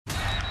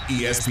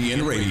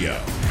ESPN Radio.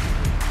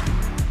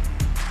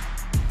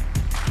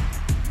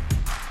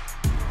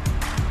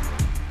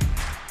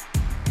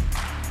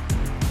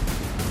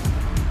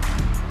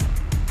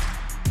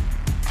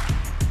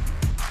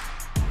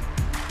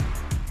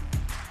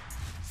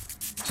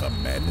 The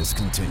madness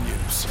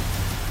continues.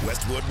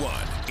 Westwood One,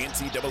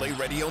 NCAA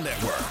Radio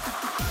Network.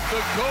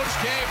 The Coach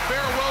K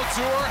Farewell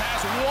Tour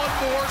has one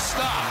more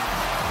stop.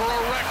 For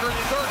a record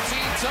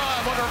 13th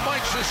time under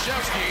Mike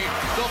Krzyzewski,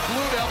 the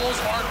Blue Devils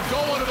are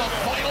going to the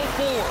Final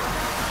Four.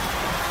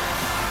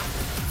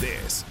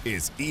 This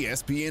is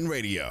ESPN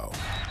Radio.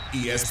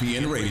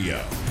 ESPN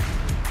Radio.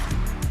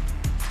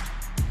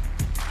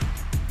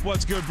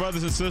 What's good,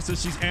 brothers and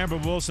sisters? She's Amber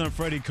Wilson. I'm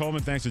Freddie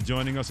Coleman. Thanks for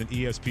joining us on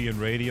ESPN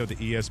Radio, the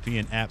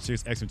ESPN app,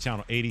 Sirius XM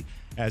Channel 80,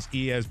 as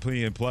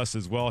ESPN Plus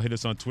as well. Hit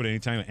us on Twitter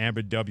anytime,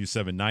 Amber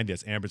W790.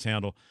 That's Amber's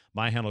handle.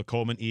 My handle,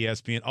 Coleman,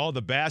 ESPN. All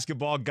the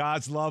basketball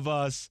gods love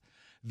us.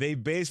 They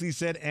basically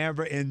said,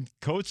 Amber, in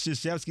Coach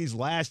Krzyzewski's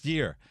last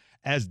year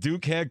as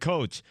Duke head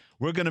coach,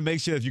 we're going to make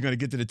sure if you're going to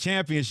get to the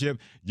championship,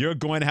 you're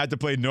going to have to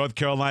play North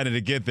Carolina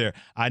to get there.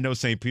 I know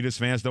St. Peter's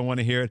fans don't want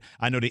to hear it.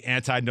 I know the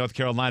anti-North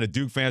Carolina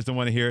Duke fans don't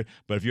want to hear it.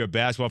 But if you're a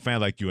basketball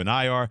fan like you and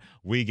I are,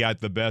 we got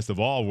the best of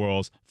all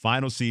worlds.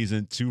 Final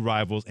season, two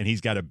rivals, and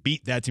he's got to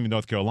beat that team in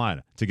North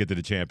Carolina to get to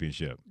the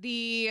championship.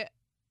 The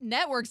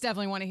networks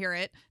definitely want to hear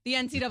it. The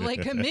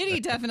NCAA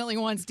committee definitely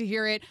wants to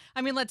hear it.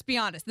 I mean, let's be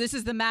honest. This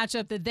is the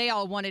matchup that they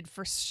all wanted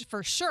for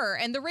sure.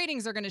 And the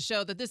ratings are going to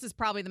show that this is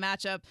probably the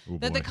matchup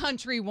that the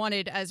country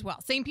wanted as well.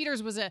 St.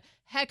 Peter's was a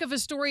heck of a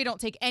story. Don't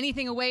take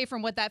anything away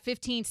from what that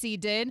 15 seed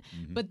did.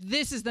 But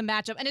this is the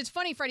matchup. And it's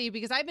funny, Freddie,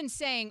 because I've been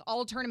saying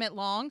all tournament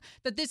long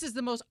that this is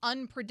the most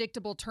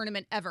unpredictable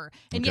tournament ever.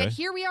 And yet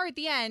here we are at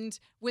the end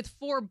with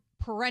four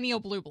perennial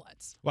blue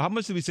bloods. Well, how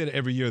much do we say that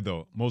every year,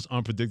 though? Most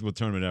unpredictable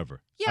tournament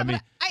ever. Yeah, I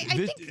mean, I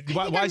think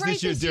why is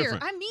this year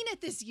different? I mean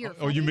it this year.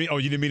 You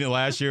didn't mean it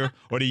last year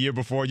or the year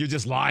before? You're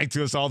just lying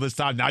to us all this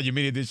time. Now you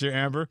mean it this year,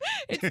 Amber?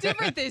 It's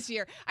different this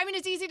year. I mean,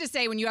 it's easy to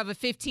say when you have a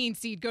 15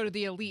 seed go to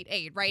the Elite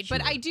Eight, right? Sure.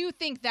 But I do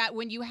think that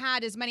when you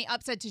had as many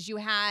upsets as you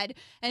had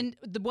and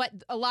what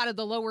a lot of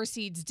the lower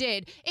seeds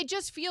did, it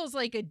just feels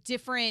like a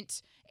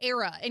different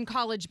era in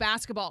college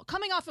basketball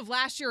coming off of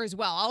last year as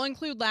well. I'll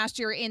include last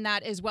year in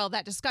that as well,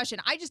 that discussion.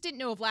 I just didn't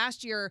know if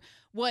last year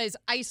was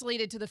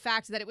isolated to the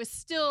fact that it was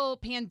still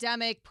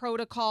pandemic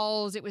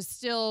protocols. It was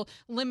still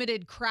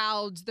limited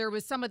crowds. There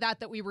was some of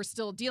that we were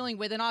still dealing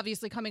with. And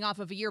obviously coming off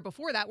of a year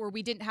before that where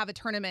we didn't have a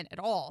tournament at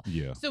all.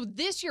 Yeah. So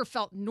this year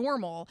felt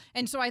normal.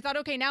 And so I thought,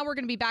 okay, now we're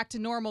going to be back to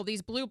normal.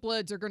 These blue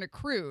bloods are going to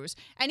cruise.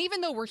 And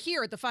even though we're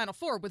here at the Final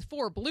Four with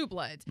four blue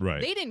bloods,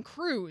 they didn't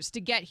cruise to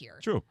get here.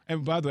 True.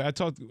 And by the way, I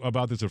talked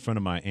about this with a friend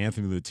of mine,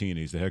 Anthony Latini.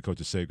 He's the head coach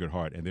of Sacred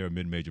Heart, and they're a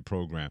mid-major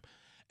program.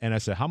 And I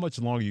said, how much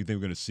longer do you think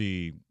we're going to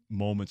see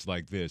moments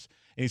like this?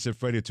 And he said,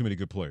 Freddie, there are too many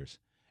good players.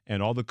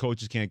 And all the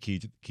coaches can't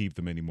keep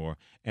them anymore.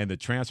 And the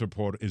transfer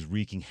portal is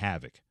wreaking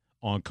havoc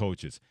on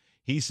coaches.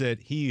 He said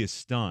he is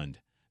stunned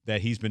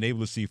that he's been able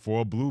to see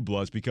four blue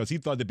bloods because he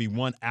thought there'd be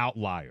one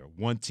outlier,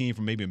 one team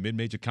from maybe a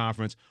mid-major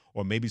conference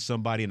or maybe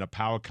somebody in a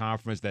power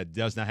conference that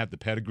does not have the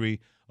pedigree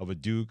of a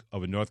Duke,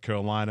 of a North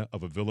Carolina,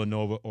 of a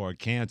Villanova, or a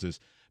Kansas,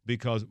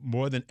 because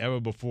more than ever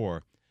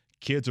before,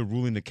 kids are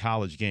ruling the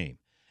college game.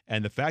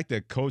 And the fact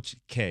that Coach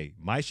K,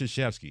 Mike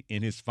Krzyzewski,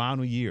 in his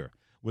final year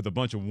with a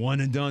bunch of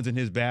one-and-dones in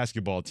his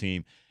basketball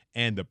team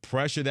and the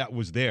pressure that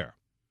was there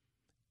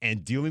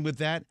and dealing with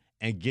that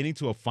and getting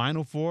to a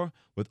Final Four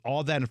with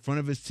all that in front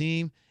of his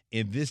team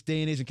in this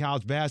day and age in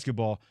college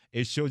basketball,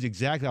 it shows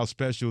exactly how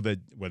special that,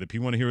 whether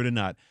people want to hear it or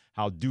not,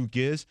 how Duke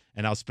is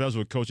and how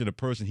special a coach and a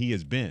person he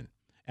has been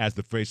as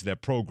the face of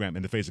that program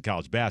in the face of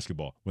college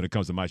basketball when it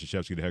comes to Mike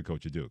Krzyzewski, the head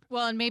coach of Duke.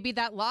 Well, and maybe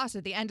that loss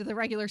at the end of the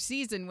regular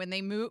season when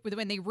they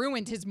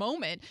ruined his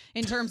moment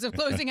in terms of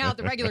closing out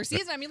the regular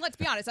season. I mean, let's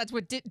be honest, that's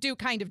what Duke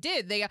kind of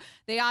did.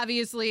 They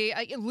obviously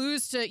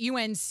lose to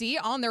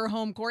UNC on their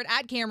home court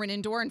at Cameron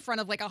Indoor in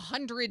front of like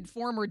 100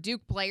 former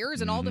Duke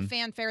players and all the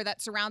fanfare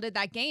that surrounded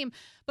that game.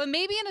 But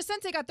maybe in a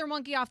sense they got their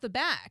monkey off the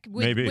back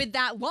with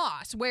that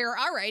loss where,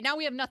 all right, now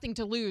we have nothing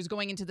to lose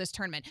going into this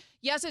tournament.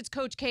 Yes, it's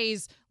Coach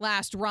K's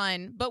last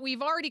run, but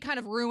we've already kind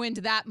of ruined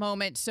that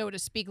moment, so to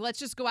speak. Let's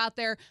just go out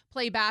there,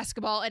 play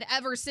basketball. And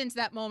ever since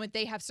that moment,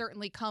 they have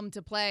certainly come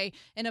to play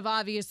and have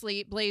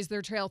obviously blazed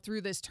their trail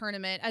through this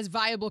tournament as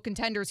viable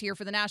contenders here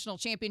for the national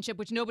championship,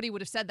 which nobody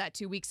would have said that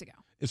 2 weeks ago.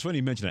 It's funny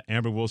you mentioned that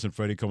Amber Wilson,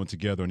 Freddie coming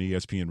together on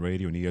ESPN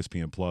Radio and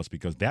ESPN Plus,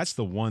 because that's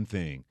the one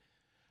thing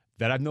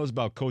that I've noticed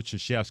about Coach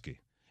Krzyzewski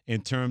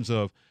in terms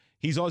of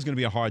he's always going to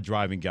be a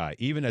hard-driving guy.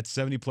 Even at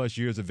 70-plus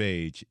years of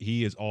age,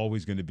 he is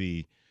always going to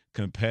be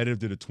competitive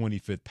to the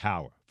 25th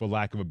power, for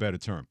lack of a better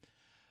term.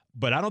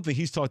 But I don't think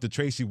he's talked to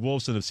Tracy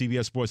Wolfson of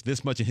CBS Sports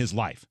this much in his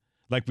life,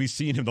 like we've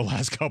seen him the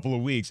last couple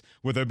of weeks,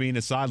 with her being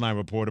a sideline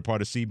reporter,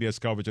 part of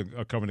CBS coverage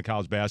of covering the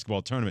college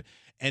basketball tournament.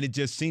 And it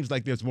just seems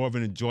like there's more of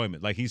an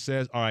enjoyment. Like he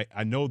says, all right,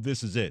 I know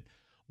this is it.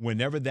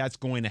 Whenever that's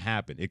going to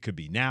happen, it could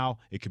be now,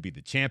 it could be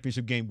the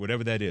championship game,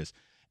 whatever that is.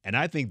 And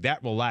I think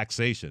that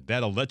relaxation,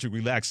 that electric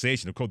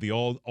relaxation, of course, the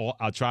old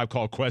Tribe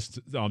Called Quest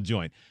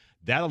joint,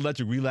 that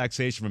electric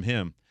relaxation from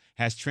him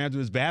has transferred to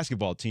his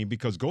basketball team,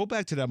 because go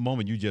back to that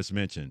moment you just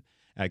mentioned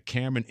at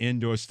Cameron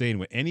Indoor Stadium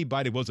when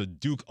anybody was a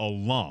Duke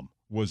alum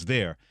was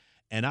there.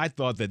 And I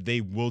thought that they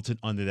wilted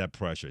under that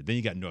pressure. Then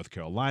you got North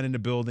Carolina in the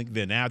building.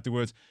 Then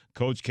afterwards,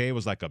 Coach K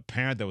was like a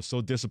parent that was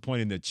so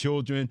disappointed in their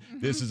children.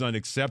 This is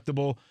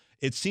unacceptable.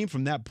 It seemed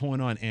from that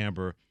point on,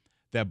 Amber,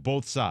 that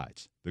both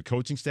sides, the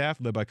coaching staff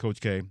led by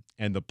Coach K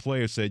and the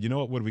players, said, you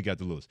know what do we got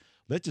to lose?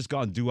 Let's just go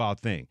out and do our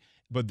thing.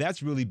 But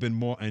that's really been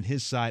more on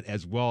his side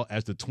as well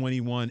as the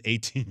 21,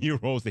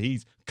 18-year-olds that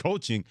he's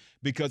coaching,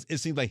 because it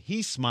seems like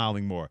he's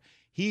smiling more.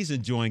 He's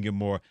enjoying it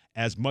more,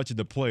 as much as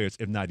the players,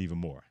 if not even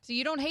more. So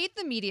you don't hate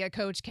the media,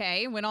 Coach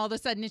K, when all of a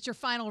sudden it's your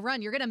final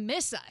run. You're going to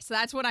miss us.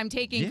 That's what I'm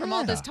taking from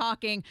all this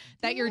talking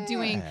that you're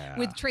doing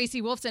with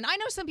Tracy Wolfson. I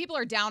know some people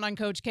are down on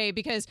Coach K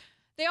because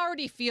they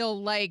already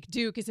feel like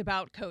Duke is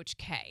about Coach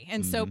K.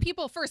 And so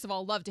people, first of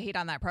all, love to hate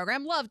on that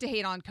program, love to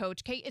hate on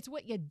Coach K. It's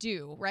what you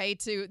do, right,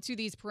 to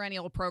these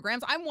perennial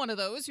programs. I'm one of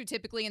those who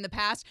typically in the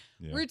past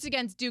roots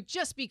against Duke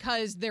just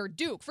because they're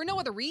Duke. For no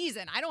other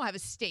reason. I don't have a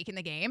stake in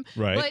the game.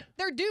 Right. But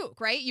they're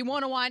Duke, right? You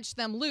want to watch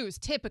them lose,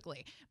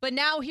 typically. But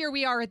now here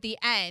we are at the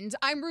end.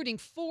 I'm rooting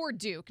for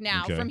Duke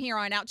now from here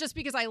on out, just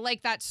because I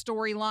like that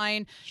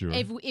storyline. Sure.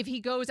 If he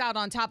goes out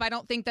on top, I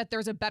don't think that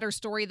there's a better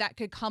story that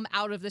could come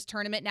out of this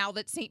tournament now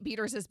that St.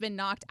 Peter's has been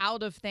knocked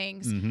out of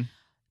things.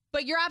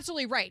 But you're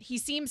absolutely right. He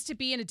seems to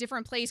be in a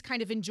different place,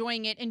 kind of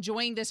enjoying it,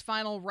 enjoying this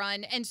final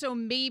run. And so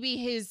maybe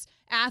his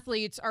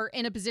athletes are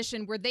in a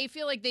position where they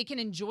feel like they can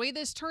enjoy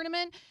this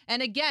tournament.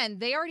 And again,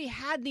 they already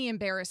had the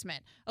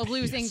embarrassment of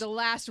losing the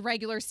last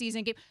regular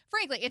season game.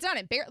 Frankly, it's not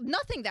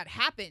nothing that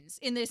happens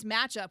in this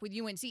matchup with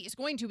UNC is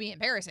going to be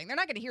embarrassing. They're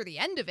not going to hear the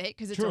end of it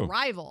because it's a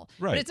rival.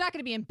 Right. But it's not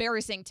going to be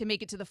embarrassing to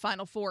make it to the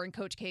Final Four in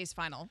Coach K's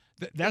final.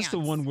 That's the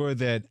one word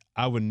that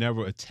I would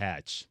never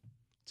attach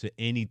to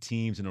any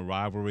teams in a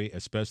rivalry,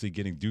 especially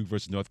getting Duke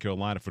versus North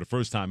Carolina for the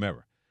first time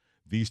ever.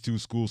 These two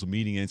schools are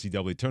meeting in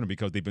NCAA tournament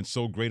because they've been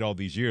so great all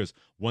these years.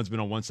 One's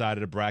been on one side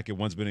of the bracket,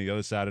 one's been on the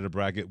other side of the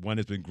bracket. One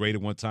has been great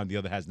at one time, the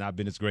other has not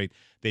been as great.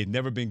 They've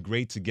never been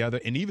great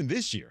together, and even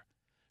this year,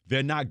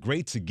 they're not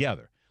great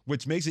together,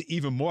 which makes it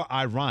even more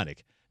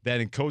ironic that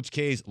in Coach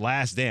K's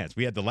last dance,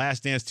 we had the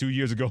last dance 2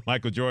 years ago,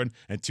 Michael Jordan,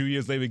 and 2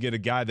 years later we get a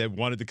guy that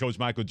wanted to coach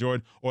Michael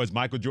Jordan, or is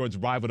Michael Jordan's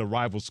rival to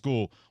rival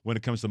school when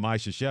it comes to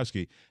Mike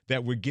Krzyzewski,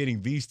 that we're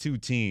getting these two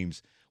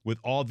teams with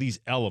all these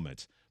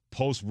elements.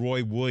 Post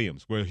Roy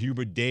Williams, where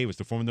Hubert Davis,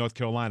 the former North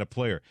Carolina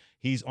player,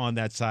 he's on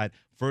that side.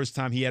 First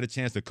time he had a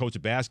chance to coach a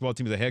basketball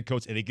team as a head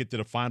coach, and they get to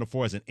the Final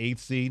Four as an 8th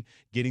seed,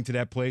 getting to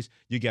that place.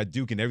 You got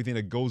Duke and everything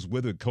that goes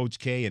with it, Coach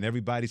K, and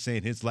everybody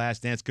saying his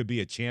last dance could be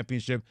a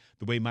championship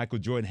the way Michael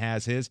Jordan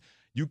has his.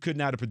 You could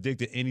not have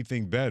predicted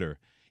anything better.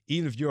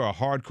 Even if you're a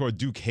hardcore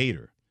Duke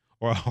hater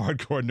or a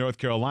hardcore North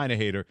Carolina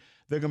hater,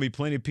 there are going to be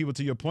plenty of people,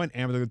 to your point,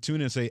 Amber, they're going to tune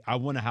in and say, I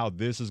wonder how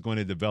this is going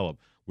to develop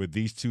with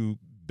these two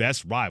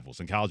best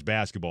rivals in college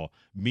basketball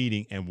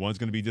meeting, and one's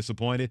going to be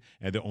disappointed,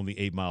 and they're only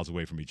 8 miles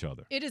away from each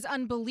other. It is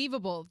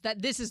unbelievable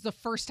that this is the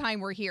first time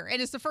we're here. And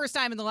it's the first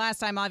time and the last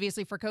time,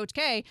 obviously, for Coach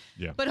K.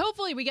 Yeah. But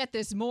hopefully we get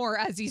this more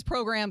as these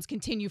programs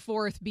continue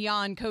forth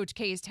beyond Coach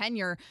K's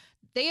tenure.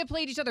 They have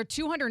played each other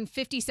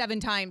 257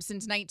 times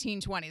since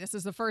 1920. This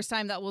is the first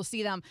time that we'll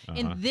see them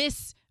in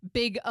this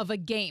big of a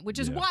game, which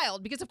is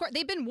wild because, of course,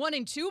 they've been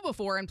 1-2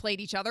 before and played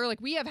each other. Like,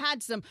 we have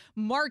had some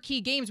marquee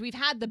games. We've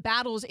had the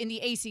battles in the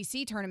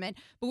ACC tournament,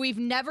 but we've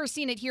never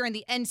seen it here in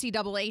the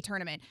NCAA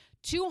tournament.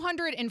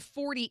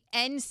 240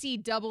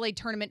 NCAA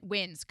tournament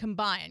wins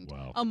combined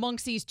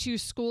amongst these two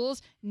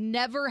schools.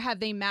 Never have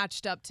they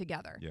matched up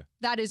together. Yeah.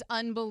 That is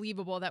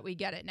unbelievable that we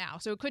get it now.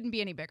 So it couldn't be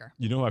any bigger.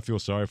 You know who I feel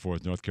sorry for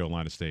is North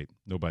Carolina State.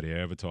 Nobody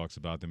ever talks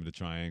about them in the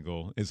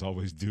triangle. It's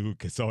always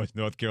Duke. It's always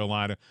North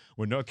Carolina.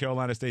 When North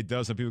Carolina State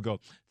does, some people go,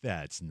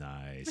 that's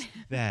nice.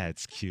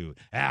 That's cute.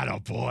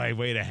 Attaboy,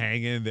 way to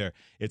hang in there.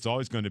 It's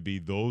always going to be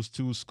those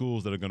two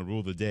schools that are going to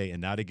rule the day,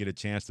 and now they get a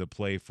chance to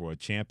play for a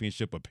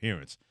championship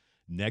appearance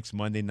next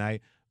Monday night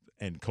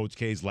and Coach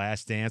K's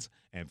last dance.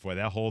 And for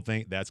that whole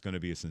thing, that's going to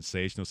be a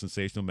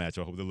sensational match.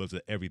 I hope it lives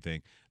at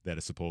everything that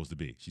it's supposed to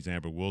be. She's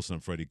Amber Wilson. I'm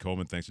Freddie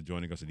Coleman. Thanks for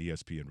joining us on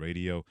ESPN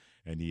Radio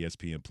and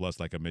ESPN Plus.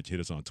 Like I mentioned, hit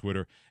us on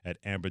Twitter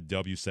at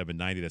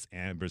AmberW790. That's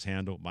Amber's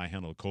handle. My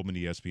handle, Coleman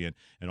ESPN.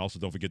 And also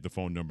don't forget the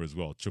phone number as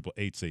well,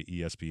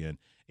 888-SAY-ESPN,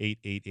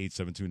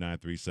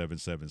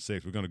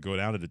 888-729-3776. We're going to go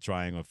down to the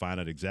triangle and find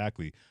out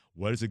exactly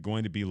what is it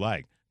going to be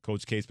like.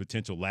 Coach K's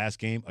potential last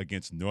game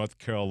against North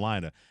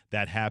Carolina.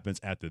 That happens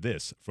after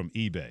this from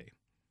eBay.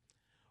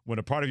 When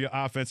a part of your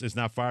offense is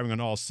not firing on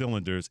all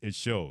cylinders, it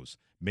shows.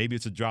 Maybe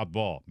it's a dropped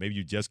ball. Maybe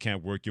you just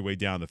can't work your way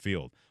down the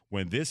field.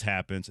 When this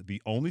happens,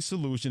 the only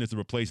solution is to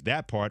replace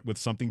that part with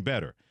something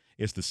better.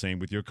 It's the same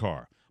with your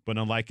car. But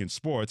unlike in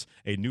sports,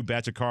 a new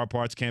batch of car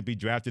parts can't be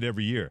drafted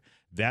every year.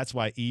 That's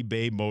why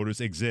eBay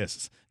Motors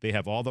exists. They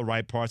have all the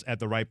right parts at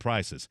the right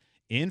prices.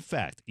 In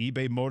fact,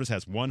 eBay Motors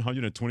has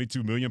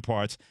 122 million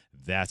parts.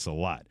 That's a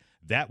lot.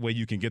 That way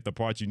you can get the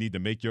parts you need to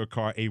make your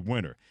car a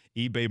winner.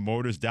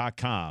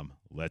 ebaymotors.com.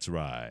 Let's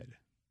ride.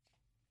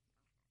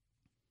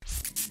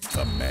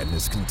 The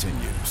madness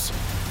continues.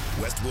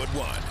 Westwood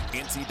One,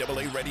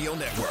 NCAA Radio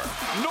Network.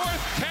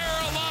 North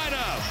Carolina,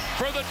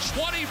 for the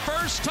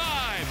 21st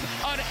time,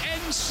 an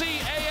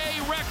NCAA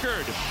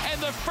record.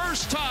 And the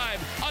first time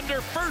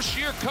under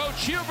first-year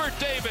coach Hubert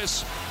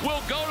Davis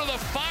will go to the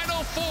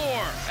Final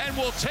Four and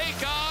will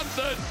take on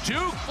the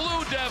Duke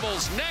Blue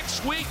Devils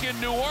next week in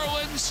New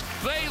Orleans.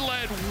 They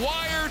led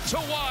wire to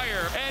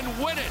wire and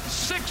win it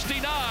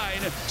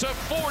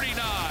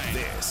 69-49.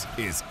 This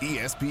is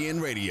ESPN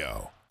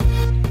Radio.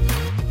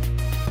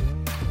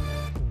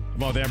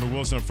 Well, Amber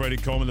Wilson and Freddie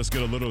Coleman. Let's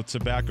get a little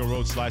Tobacco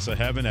Road slice of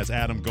heaven as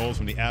Adam Gold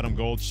from the Adam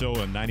Gold Show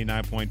on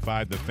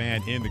 99.5 The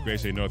Fan in the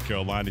great state of North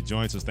Carolina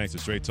joins us. Thanks to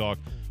Straight Talk,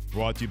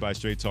 brought to you by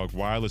Straight Talk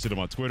Wireless. Hit him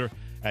on Twitter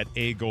at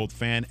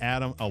 @AGoldFan.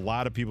 Adam, a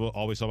lot of people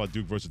always talk about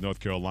Duke versus North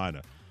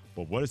Carolina.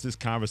 But what is this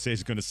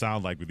conversation going to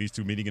sound like with these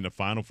two meeting in the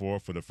Final Four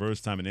for the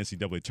first time in an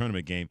NCAA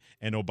tournament game?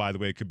 And, oh, by the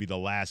way, it could be the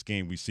last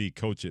game we see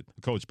coached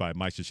by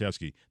Mike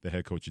Krzyzewski, the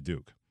head coach of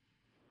Duke.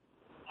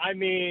 I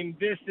mean,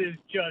 this is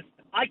just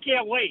 – I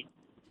can't wait.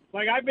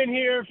 Like, I've been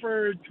here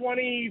for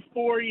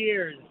 24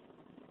 years,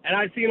 and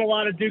I've seen a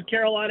lot of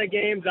Duke-Carolina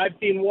games. I've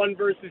seen 1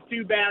 versus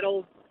 2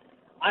 battles.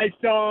 I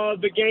saw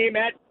the game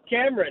at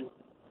Cameron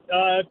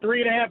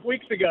 3.5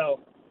 weeks ago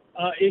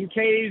in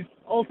Kay's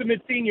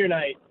Ultimate Senior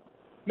Night.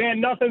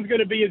 Man, nothing's going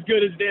to be as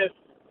good as this.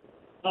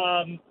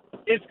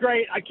 It's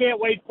great. I can't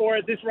wait for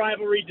it. This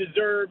rivalry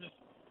deserves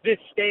this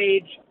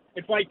stage.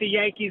 It's like the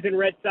Yankees and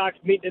Red Sox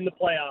meeting in the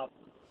playoffs.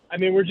 I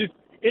mean,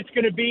 it's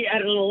going to be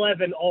at an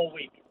 11 all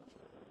week.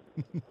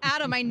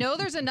 Adam, I know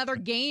there's another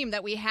game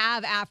that we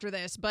have after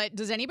this, but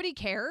does anybody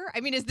care? I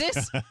mean, is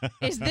this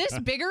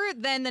bigger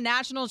than the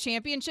national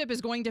championship is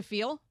going to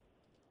feel?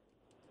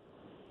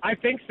 I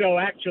think so,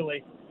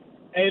 actually.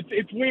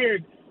 It's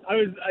weird.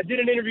 I did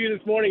an interview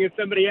this morning and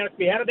somebody asked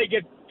me, how do they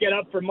get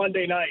up for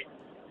Monday night?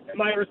 And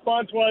my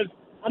response was,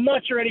 I'm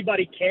not sure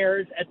anybody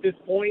cares at this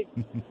point.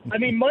 I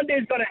mean,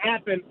 Monday's going to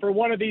happen for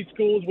one of these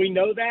schools. We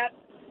know that.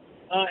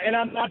 And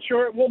I'm not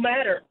sure it will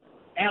matter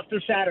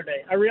after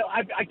Saturday.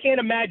 I can't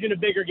imagine a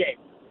bigger game.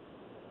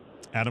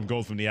 Adam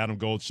Gold from the Adam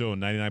Gold Show on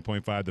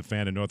 99.5 The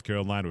Fan in North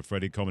Carolina with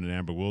Freddie Coleman and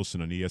Amber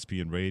Wilson on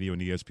ESPN Radio and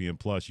ESPN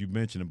Plus. You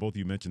mentioned, and both of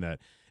you mentioned that,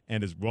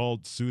 and is well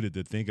suited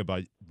to think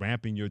about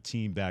ramping your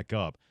team back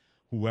up.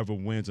 Whoever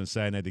wins on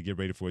Saturday night to get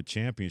ready for a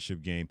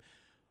championship game.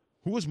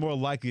 Who is more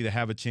likely to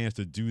have a chance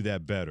to do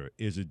that better?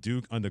 Is it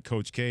Duke under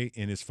Coach K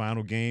in his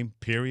final game,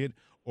 period?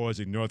 Or is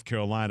it North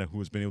Carolina who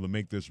has been able to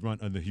make this run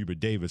under Hubert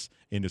Davis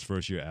in his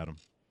first year, Adam?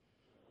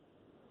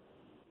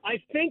 I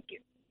think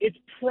it's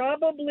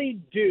probably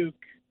Duke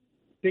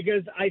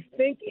because I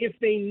think if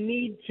they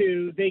need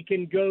to, they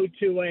can go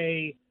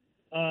to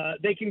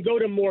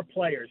more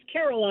players.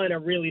 Carolina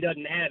really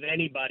doesn't have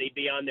anybody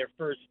beyond their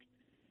first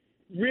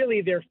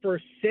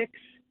 6.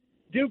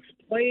 Duke's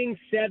playing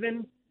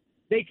 7.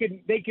 They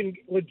can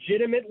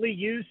legitimately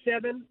use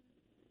 7,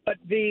 but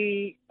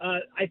I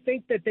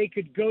think that they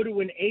could go to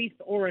an 8th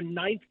or a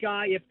 9th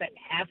guy if they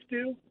have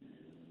to.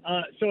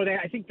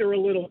 I think they're a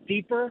little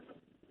deeper.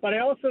 But I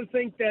also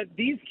think that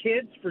these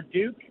kids for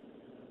Duke,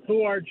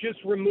 who are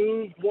just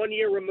 1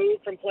 year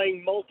removed from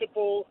playing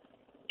multiple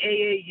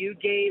AAU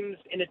games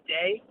in a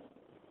day,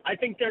 I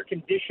think they're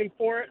conditioned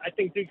for it. I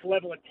think Duke's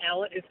level of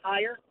talent is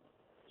higher.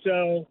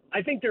 So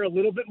I think they're a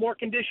little bit more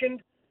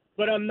conditioned,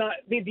 but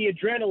the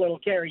adrenaline will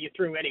carry you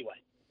through anyway.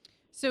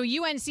 So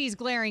UNC's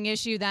glaring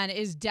issue then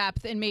is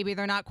depth, and maybe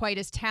they're not quite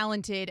as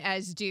talented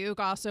as Duke,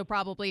 also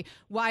probably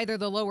why they're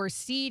the lower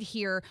seed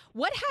here.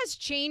 What has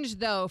changed,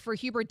 though, for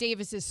Hubert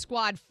Davis's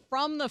squad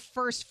from the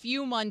first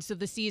few months of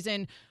the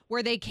season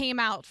where they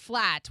came out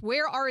flat?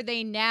 Where are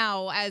they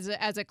now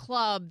as a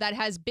club that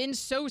has been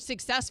so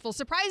successful,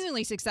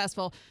 surprisingly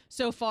successful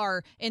so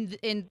far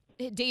in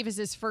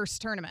Davis's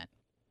first tournament?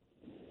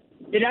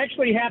 It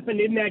actually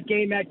happened in that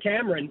game at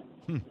Cameron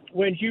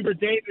when Hubert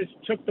Davis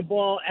took the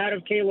ball out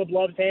of Caleb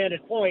Love's hand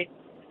at point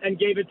and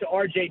gave it to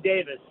R.J.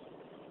 Davis.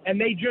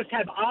 And they just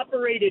have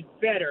operated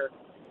better.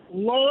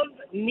 Love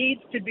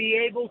needs to be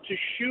able to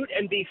shoot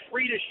and be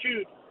free to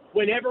shoot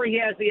whenever he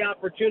has the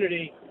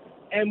opportunity.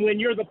 And when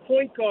you're the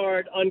point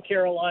guard on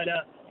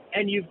Carolina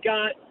and you've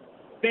got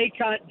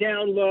Bacot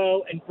down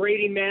low and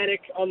Brady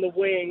Manek on the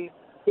wing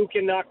who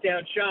can knock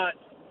down shots,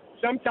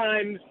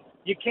 sometimes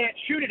you can't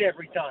shoot it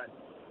every time.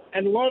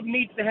 And Love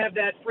needs to have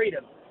that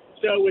freedom.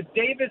 So with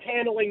Davis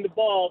handling the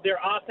ball, their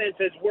offense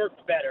has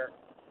worked better.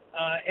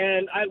 I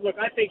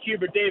think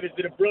Hubert Davis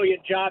did a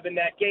brilliant job in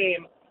that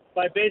game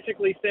by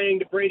basically saying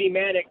to Brady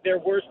Manek, their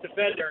worst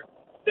defender,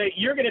 that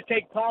you're going to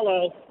take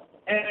Paolo,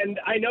 and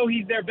I know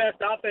he's their best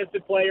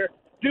offensive player.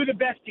 Do the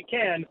best you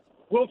can.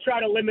 We'll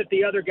try to limit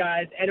the other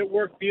guys, and it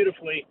worked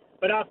beautifully.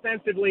 But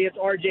offensively, it's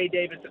R.J.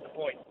 Davis at the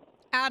point.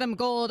 Adam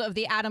Gold of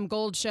the Adam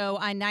Gold Show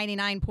on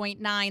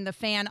 99.9 The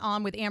Fan,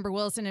 on with Amber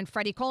Wilson and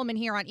Freddie Coleman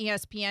here on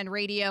ESPN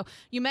Radio.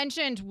 You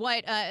mentioned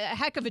what a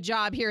heck of a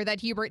job here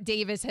that Hubert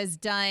Davis has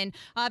done.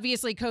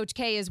 Obviously, Coach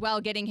K as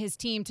well, getting his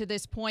team to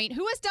this point.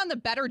 Who has done the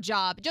better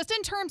job just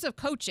in terms of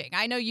coaching?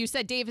 I know you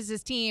said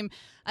Davis's team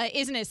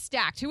isn't as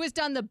stacked. Who has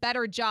done the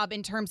better job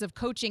in terms of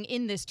coaching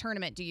in this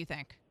tournament, do you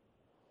think?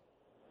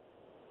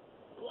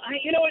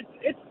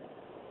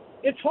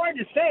 It's hard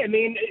to say. I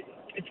mean,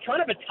 it's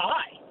kind of a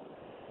tie.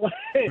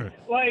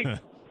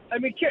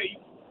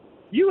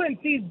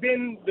 UNC's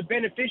been the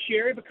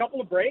beneficiary of a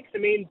couple of breaks. I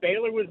mean,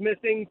 Baylor was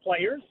missing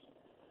players.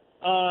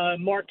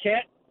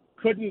 Marquette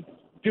couldn't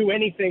do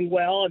anything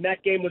well, and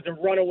that game was a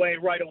runaway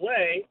right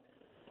away.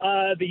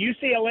 The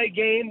UCLA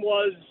game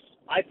was,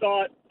 I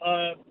thought,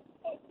 a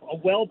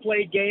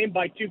well-played game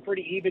by two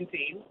pretty even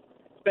teams,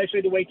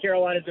 especially the way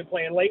Carolina's been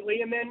playing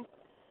lately. And then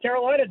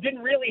Carolina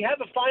didn't really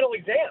have a final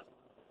exam.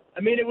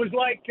 I mean, it was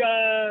like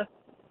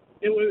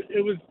it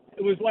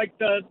was like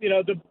the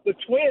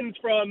twins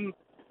from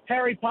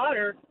Harry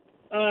Potter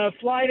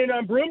flying in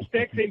on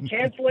broomsticks and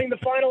canceling the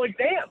final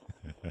exam.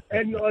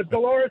 And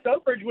Dolores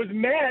Umbridge was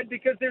mad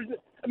because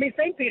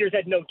St. Peter's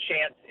had no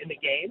chance in the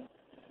game.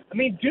 I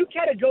mean, Duke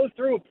had to go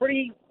through a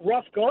pretty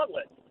rough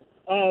gauntlet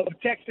of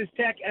Texas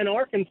Tech and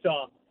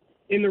Arkansas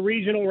in the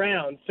regional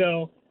round.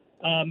 So,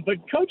 but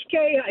Coach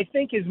K, I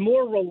think, is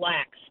more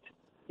relaxed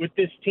with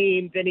this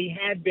team than he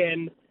had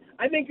been.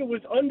 I think it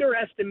was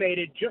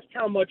underestimated just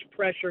how much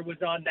pressure was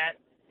on that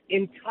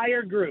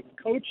entire group,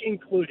 coach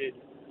included,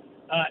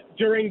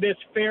 during this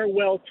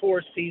farewell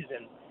tour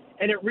season.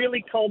 And it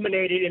really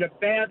culminated in a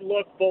bad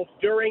look both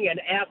during and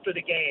after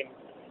the game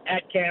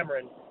at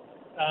Cameron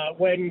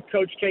when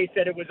Coach K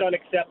said it was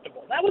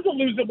unacceptable. That was a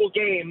losable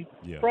game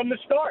from the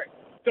start.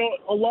 So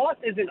a loss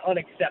isn't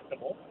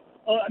unacceptable.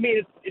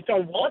 It's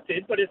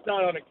unwanted, but it's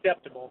not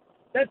unacceptable.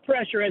 That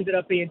pressure ended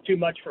up being too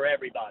much for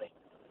everybody.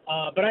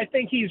 But I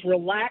think he's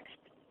relaxed.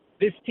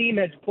 This team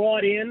has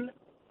bought in,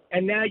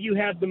 and now you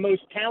have the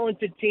most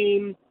talented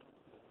team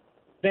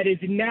that is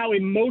now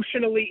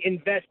emotionally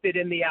invested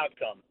in the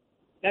outcome.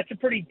 That's a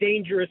pretty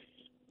dangerous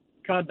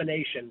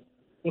combination.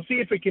 We'll see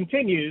if it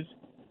continues,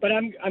 but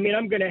I'm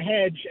going to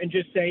hedge and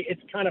just say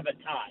it's kind of a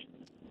tie.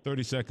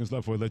 30 seconds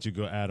left before I let you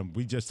go, Adam.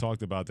 We just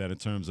talked about that in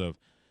terms of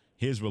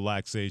his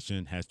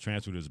relaxation has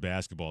transferred to his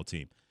basketball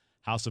team.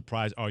 How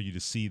surprised are you to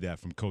see that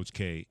from Coach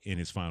K in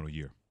his final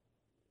year?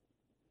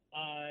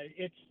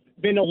 It's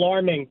been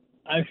alarming.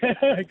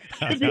 To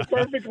be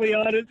perfectly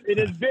honest, it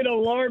has been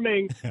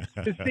alarming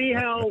to see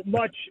how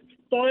much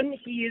fun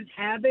he is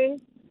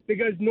having,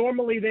 because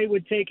normally they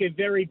would take a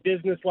very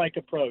business-like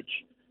approach.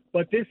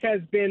 But this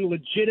has been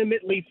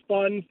legitimately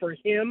fun for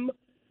him,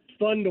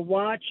 fun to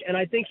watch, and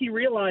I think he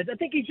realized, I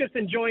think he's just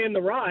enjoying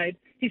the ride.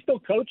 He's still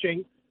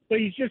coaching, but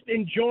he's just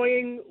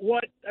enjoying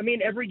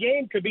every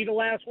game could be the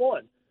last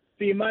one.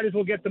 So you might as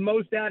well get the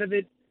most out of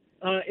it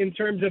in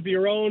terms of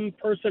your own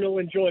personal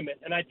enjoyment,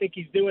 and I think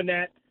he's doing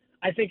that.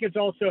 I think it's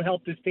also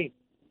helped his team.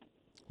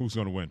 Who's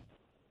going to win?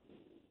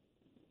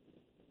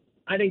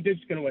 I think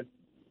Duke's going to win.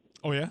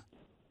 Oh, yeah?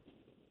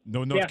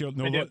 No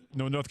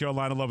North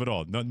Carolina love at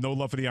all. No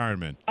love for the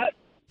Ironman.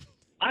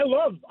 I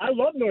love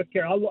North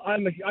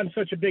Carolina. I'm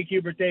such a big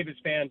Hubert Davis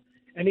fan,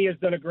 and he has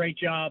done a great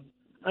job.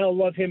 I don't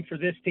love him for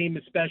this team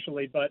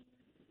especially, but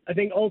I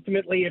think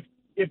ultimately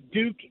if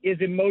Duke is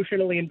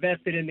emotionally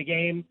invested in the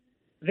game,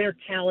 their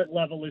talent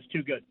level is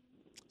too good.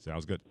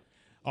 Sounds good.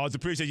 Always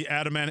appreciate you,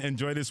 Adam, man.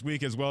 Enjoy this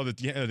week as well.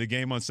 The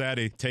game on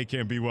Saturday. Take care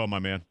and be well, my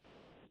man.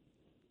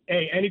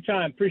 Hey,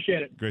 anytime.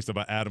 Appreciate it. Great stuff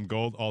about Adam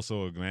Gold.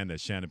 Also a man that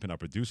Shannon Penn, our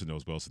producer,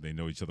 knows well, so they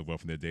know each other well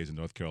from their days in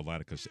North Carolina,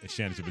 because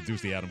Shannon should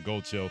produce the Adam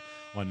Gold Show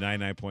on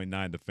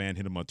 99.9. The Fan.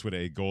 Hit him on Twitter,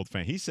 a Gold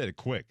Fan. He said it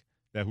quick,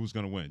 that who's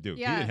going to win. Dude,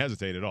 yeah. He didn't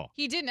hesitate at all.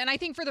 He didn't, and I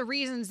think for the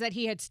reasons that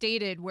he had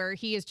stated, where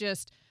he is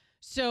just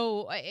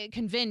so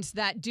convinced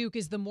that Duke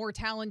is the more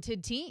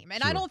talented team.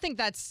 And I don't think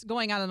that's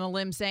going out on a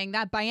limb saying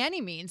that by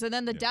any means. And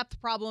then the depth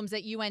problems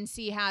that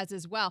UNC has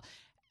as well.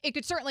 It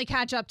could certainly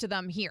catch up to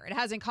them here. It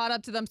hasn't caught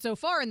up to them so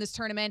far in this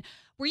tournament.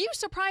 Were you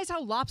surprised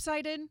how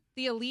lopsided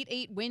the Elite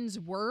Eight wins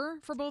were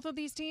for both of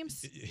these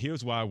teams?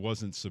 Here's why I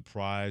wasn't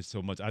surprised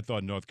so much. I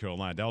thought North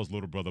Carolina, that was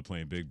little brother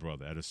playing big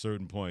brother. At a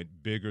certain point,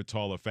 bigger,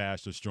 taller,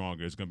 faster,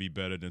 stronger. It's going to be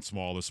better than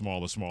smaller.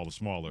 Especially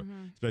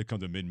come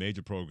to a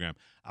mid-major program.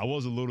 I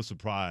was a little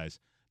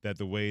surprised that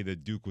the way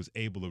that Duke was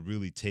able to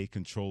really take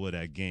control of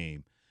that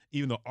game,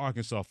 even though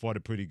Arkansas fought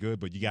it pretty good,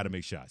 but you got to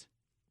make shots.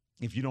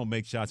 If you don't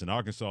make shots, and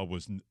Arkansas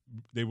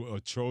they were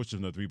atrocious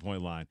on the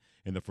three-point line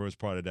in the first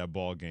part of that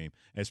ball game,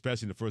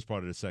 especially in the first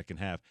part of the second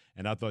half.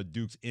 And I thought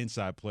Duke's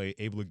inside play,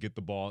 able to get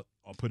the ball,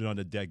 put it on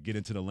the deck, get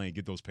into the lane,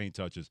 get those paint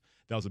touches,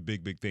 that was a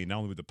big, big thing, not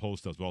only with the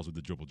post-ups, but also with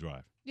the dribble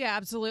drive. Yeah,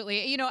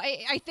 absolutely. You know,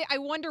 I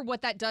wonder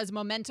what that does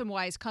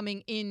momentum-wise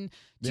coming in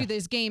to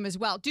this game as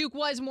well. Duke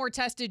was more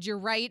tested, you're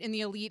right, in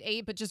the Elite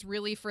Eight, but just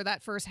really for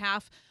that first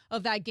half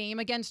of that game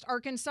against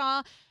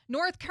Arkansas.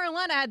 North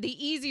Carolina had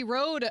the easy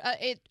road,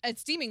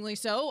 seemingly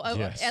so,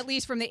 at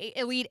least from the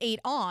Elite Eight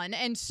on.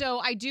 And so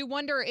I do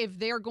wonder if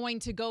they're going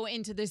to go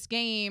into this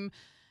game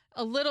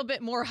a little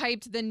bit more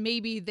hyped than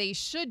maybe they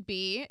should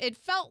be. It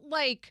felt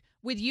like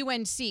with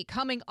UNC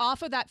coming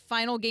off of that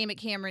final game at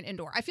Cameron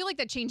Indoor, I feel like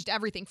that changed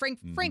everything,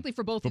 frankly,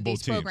 for both of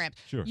these programs.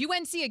 Sure.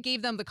 UNC, it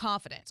gave them the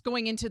confidence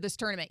going into this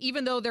tournament,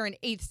 even though they're an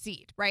 8th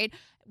seed, right?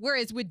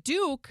 Whereas with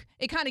Duke,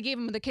 it kind of gave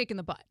them the kick in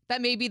the butt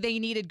that maybe they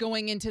needed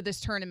going into this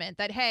tournament.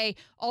 That, hey,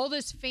 all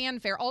this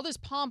fanfare, all this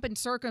pomp and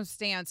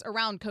circumstance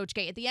around Coach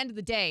K, at the end of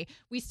the day,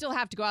 we still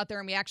have to go out there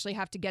and we actually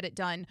have to get it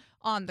done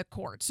on the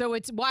court. So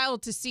it's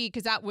wild to see,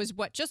 because that was,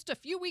 just a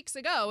few weeks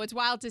ago. It's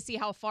wild to see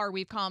how far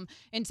we've come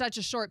in such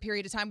a short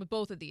period of time with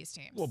both of these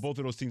teams. Well, both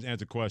of those teams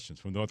answer questions.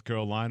 From North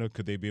Carolina,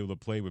 could they be able to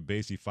play with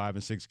basically 5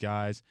 and 6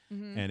 guys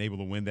and able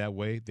to win that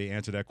way? They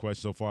answered that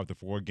question so far after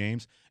 4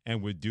 games.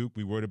 And with Duke,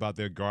 we worried about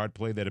their guard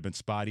play that have been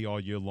spotty all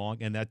year long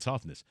and that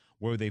toughness.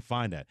 Where would they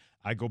find that?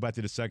 I go back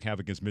to the second half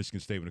against Michigan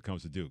State when it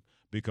comes to Duke,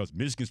 because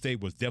Michigan State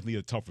was definitely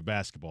a tougher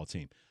basketball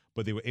team.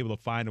 But they were able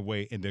to find a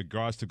way, and their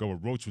guards to go.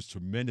 Roach was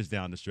tremendous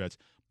down the stretch,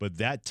 but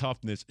that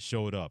toughness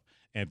showed up.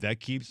 And if that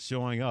keeps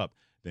showing up,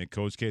 then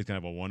Coach K is going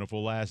to have a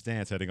wonderful last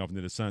dance heading off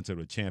into the sunset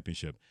with a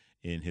championship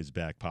in his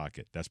back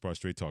pocket. That's part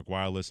Straight Talk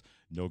Wireless.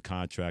 No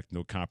contract,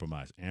 no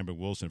compromise. Amber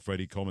Wilson,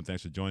 Freddie Coleman,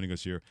 thanks for joining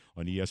us here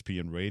on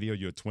ESPN Radio.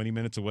 You're 20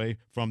 minutes away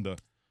from the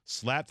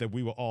slap that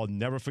we will all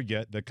never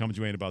forget that comes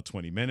your way in about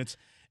 20 minutes.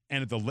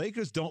 And if the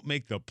Lakers don't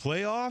make the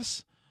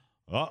playoffs,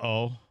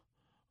 oh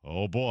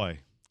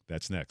boy,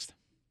 that's next.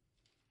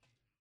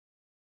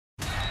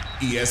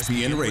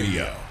 ESPN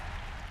Radio.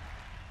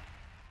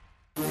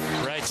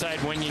 Right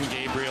side winging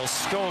Gabriel,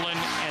 stolen,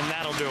 and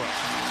that'll do it.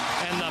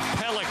 And the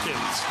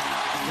Pelicans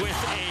with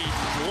a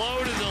blow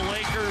to the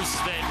Lakers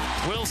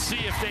that we'll see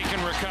if they can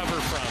recover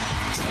from.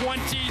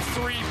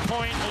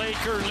 23-point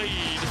Laker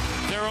lead.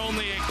 They're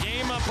only a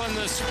game up on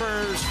the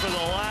Spurs for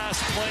the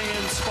last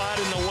play-in spot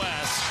in the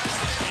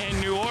West.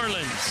 And New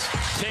Orleans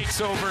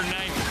takes over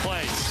 9th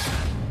place.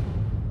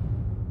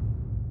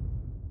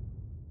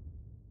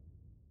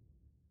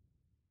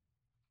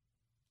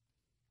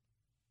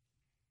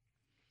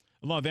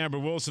 Along with Amber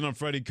Wilson, I'm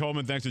Freddie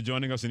Coleman. Thanks for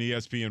joining us on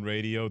ESPN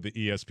Radio, the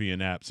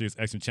ESPN app, Sirius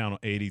XM Channel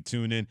 80,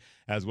 tune in,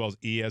 as well as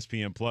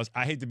ESPN Plus.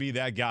 I hate to be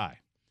that guy.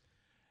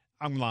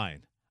 I'm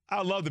lying.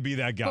 I love to be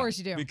that guy. Of course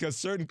you do. Because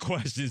certain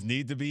questions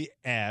need to be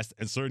asked,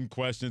 and certain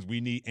questions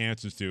we need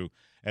answers to,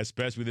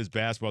 especially with this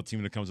basketball team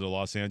when it comes to the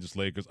Los Angeles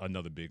Lakers.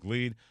 Another big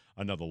lead,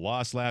 another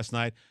loss last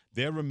night.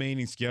 Their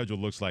remaining schedule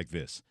looks like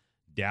this.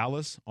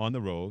 Dallas on the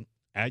road,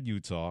 at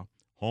Utah,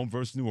 home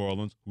versus New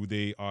Orleans, who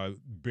they are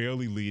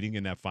barely leading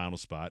in that final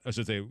spot. I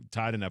should say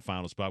tied in that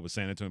final spot with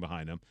San Antonio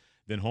behind them.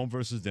 Then home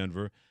versus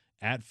Denver,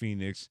 at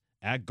Phoenix,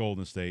 at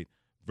Golden State,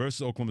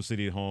 versus Oklahoma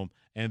City at home,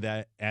 and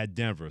that at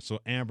Denver. So,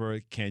 Amber,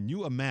 can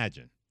you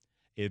imagine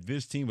if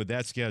this team with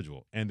that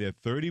schedule, and they're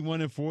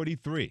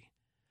 31-43,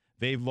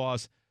 they've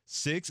lost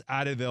 6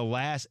 out of their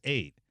last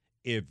 8.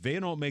 If they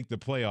don't make the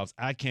playoffs,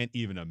 I can't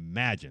even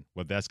imagine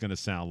what that's going to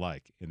sound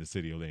like in the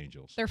City of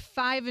Angels. They're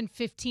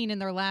 5-15 in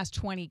their last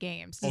 20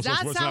 games. Does so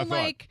that sound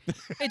like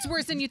it's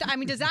worse than you thought? I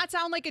mean, does that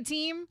sound like a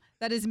team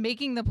that is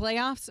making the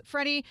playoffs,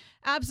 Freddie?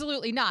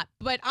 Absolutely not.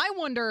 But I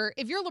wonder,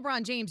 if you're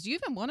LeBron James, do you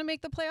even want to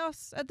make the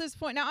playoffs at this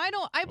point? Now,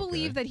 I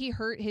believe that he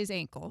hurt his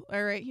ankle.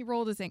 All right, he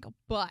rolled his ankle,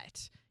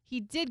 but he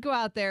did go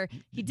out there.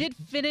 He did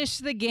finish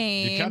the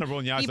game. You kind of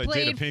rolling your eyes like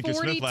Jada Pinkett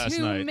Smith last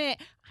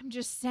night. I'm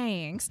just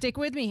saying, stick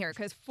with me here,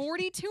 because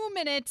 42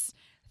 minutes,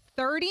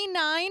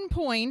 39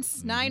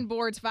 points, 9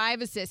 boards,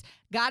 5 assists.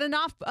 Got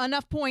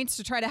enough points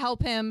to try to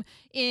help him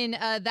in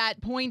that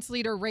points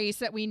leader race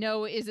that we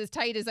know is as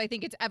tight as I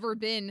think it's ever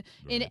been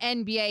in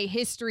NBA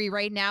history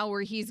right now,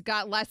 where he's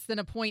got less than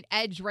a point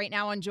edge right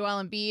now on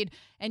Joel Embiid.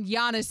 And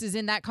Giannis is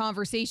in that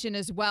conversation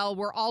as well,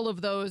 where all of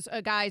those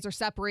guys are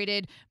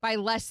separated by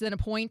less than a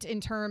point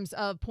in terms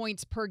of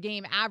points per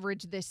game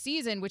average this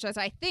season, which is,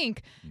 I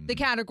think, the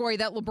category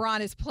that LeBron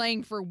is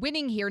playing for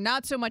winning here,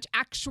 not so much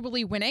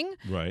actually winning,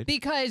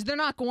 because they're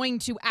not going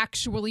to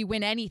actually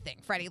win anything,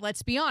 Freddie.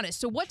 Let's be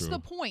honest. So what's the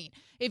point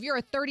if you're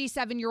a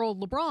 37-year-old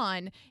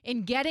LeBron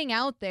in getting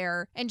out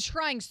there and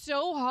trying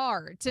so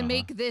hard to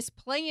make this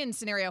play-in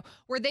scenario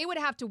where they would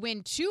have to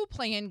win 2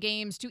 play-in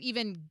games to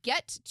even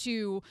get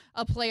to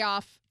a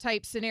playoff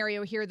type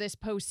scenario here this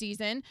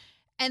postseason?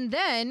 And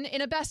then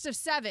in a best of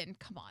 7,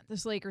 come on,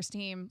 this Lakers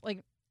team,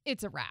 like,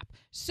 it's a wrap.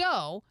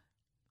 So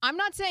I'm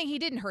not saying he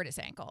didn't hurt his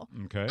ankle.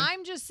 Okay.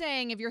 I'm just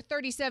saying if you're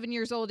 37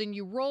 years old and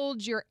you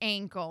rolled your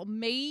ankle,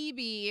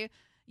 maybe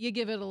you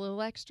give it a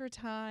little extra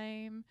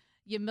time,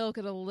 you milk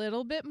it a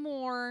little bit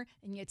more,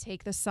 and you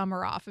take the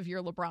summer off of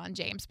your LeBron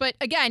James. But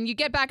again, you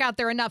get back out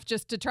there enough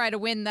just to try to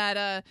win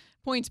that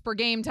points per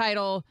game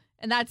title,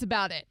 and that's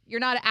about it. You're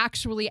not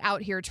actually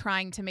out here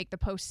trying to make the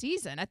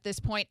postseason at this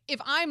point. If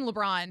I'm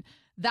LeBron,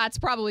 that's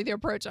probably the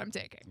approach I'm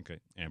taking. Okay.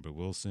 Amber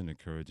Wilson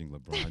encouraging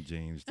LeBron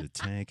James to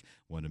tank.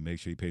 Want to make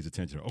sure he pays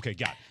attention. Okay,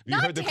 got it. You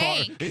Not heard the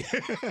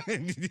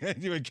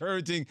tank. You're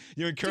encouraging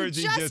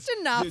just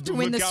enough to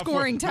win the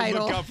scoring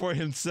title. Look out for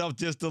himself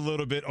just a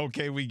little bit.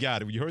 Okay, we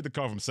got it. You heard the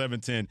call from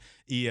 710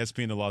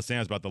 ESPN in Los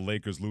Angeles about the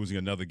Lakers losing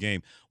another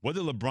game. What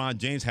did LeBron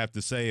James have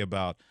to say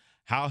about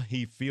how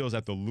he feels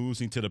after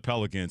losing to the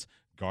Pelicans?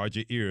 Guard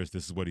your ears.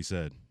 This is what he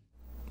said.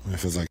 It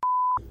feels like,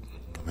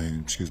 I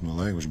mean, excuse my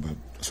language, but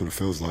that's what it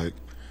feels like.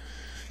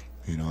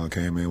 You know, I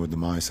came in with the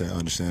mindset,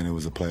 understanding it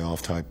was a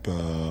playoff type, it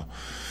was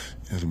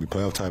going to be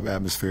playoff type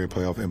atmosphere,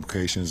 playoff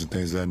implications and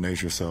things of that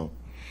nature. So,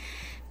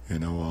 You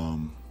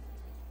know,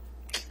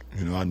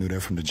 I knew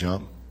that from the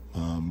jump.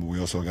 We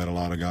also got a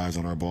lot of guys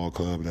on our ball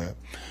club that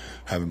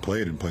haven't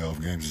played in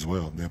playoff games as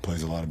well. That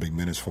plays a lot of big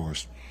minutes for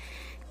us.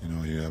 You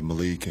know, you have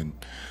Malik and,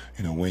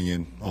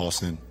 Winyan,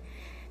 Austin,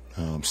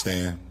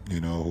 Stan,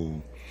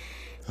 who,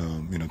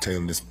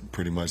 Taylor is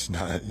pretty much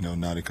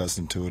not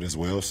accustomed to it as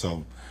well.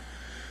 So,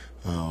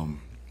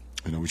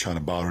 we're trying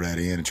to bottle that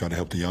in and try to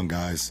help the young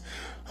guys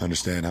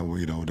understand how,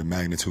 the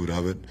magnitude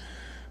of it.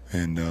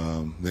 And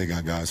they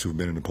got guys who've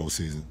been in the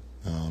postseason.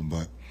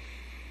 But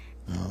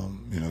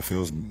it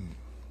feels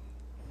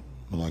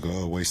like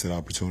a wasted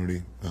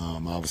opportunity,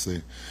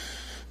 obviously,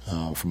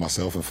 for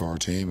myself and for our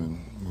team,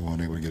 and we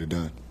weren't able to get it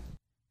done.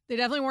 They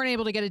definitely weren't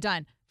able to get it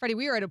done. Freddie,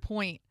 we are at a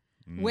point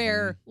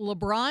where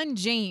LeBron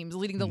James,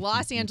 leading the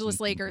Los Angeles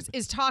Lakers,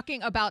 is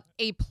talking about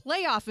a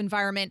playoff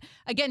environment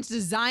against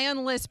a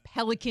Zion-less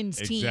Pelicans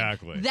team.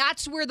 Exactly.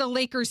 That's where the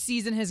Lakers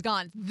season has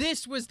gone.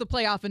 This was the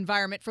playoff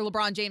environment for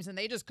LeBron James, and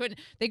they just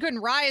couldn't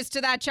rise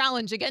to that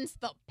challenge against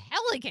the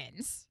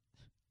Pelicans.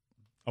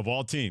 Of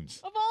all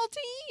teams. Of all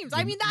teams.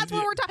 I mean, that's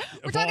what we're talking.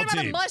 We're talking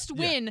about a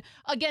must-win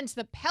against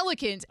the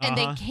Pelicans, and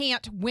they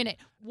can't win it.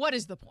 What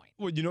is the point?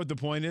 Well, you know what the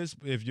point is?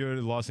 If you're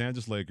the Los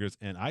Angeles Lakers,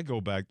 and I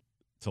go back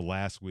to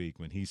last week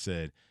when he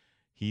said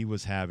he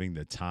was having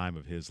the time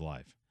of his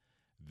life.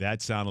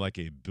 That sounded like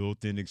a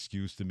built-in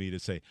excuse to me to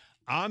say,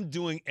 I'm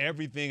doing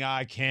everything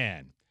I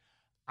can.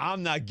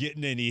 I'm not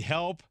getting any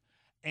help.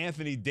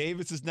 Anthony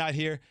Davis is not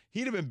here.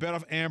 He'd have been better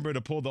off, Amber,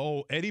 to pull the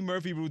old Eddie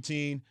Murphy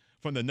routine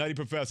from the Nutty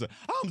Professor.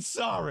 I'm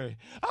sorry.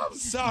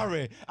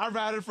 I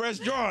ran in fresh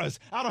drawers.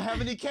 I don't have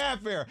any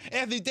cab fare.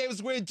 Anthony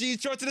Davis wearing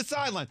jeans shorts to the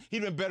sideline.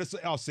 He'd been better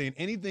off saying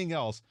anything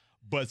else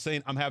but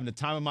saying I'm having the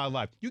time of my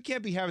life. You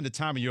can't be having the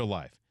time of your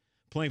life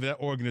playing for that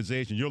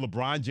organization. You're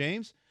LeBron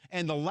James.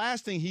 And the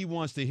last thing he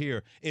wants to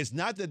hear is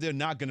not that they're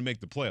not going to make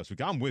the playoffs.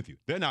 Because I'm with you.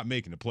 They're not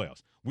making the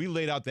playoffs. We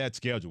laid out that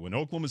schedule. When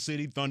Oklahoma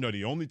City Thunder are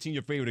the only team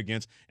you're favored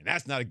against, and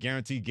that's not a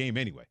guaranteed game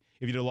anyway,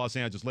 if you're the Los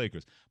Angeles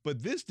Lakers.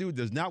 But this dude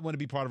does not want to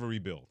be part of a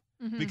rebuild.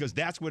 Because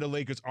that's where the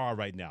Lakers are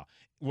right now.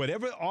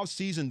 Whatever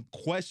offseason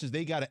questions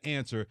they got to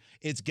answer,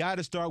 it's got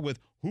to start with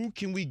who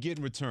can we get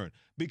in return?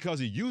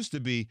 Because it used to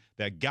be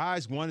that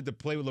guys wanted to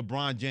play with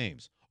LeBron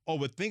James or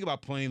would think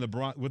about playing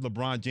with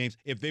LeBron James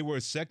if they were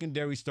a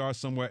secondary star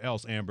somewhere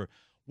else, Amber.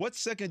 What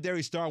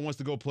secondary star wants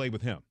to go play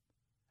with him?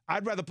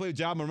 I'd rather play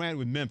Ja Morant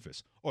with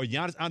Memphis or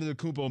Giannis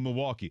Antetokounmpo in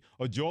Milwaukee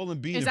or Joel Embiid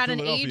in Philadelphia. Is that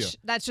an age?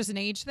 That's just an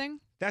age thing?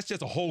 That's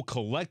just a whole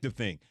collective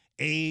thing.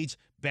 Age,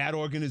 bad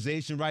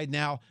organization right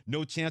now,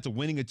 no chance of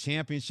winning a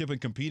championship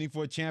and competing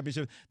for a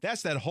championship.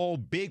 That's that whole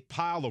big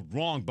pile of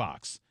wrong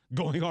box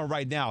going on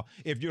right now.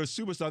 If you're a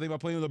superstar, think about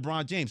playing with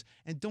LeBron James.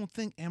 And don't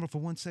think, Amber, for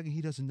 1 second,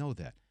 he doesn't know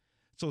that.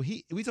 So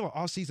we talk about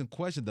off-season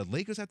questions the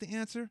Lakers have to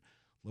answer.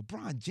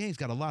 LeBron James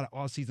got a lot of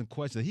off-season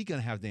questions that he's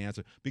going to have to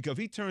answer because if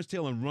he turns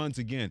tail and runs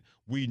again,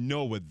 we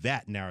know what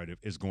that narrative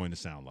is going to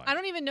sound like. I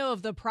don't even know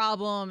if the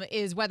problem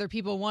is whether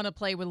people want to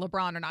play with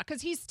LeBron or not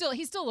because he's still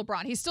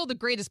LeBron. He's still the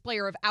greatest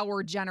player of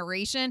our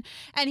generation,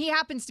 and he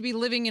happens to be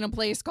living in a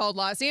place called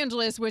Los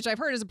Angeles, which I've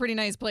heard is a pretty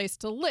nice place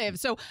to live.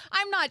 So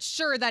I'm not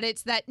sure that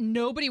it's that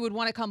nobody would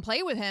want to come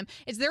play with him.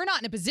 It's they're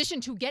not in a position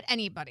to get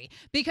anybody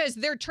because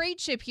their trade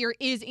chip here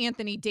is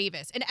Anthony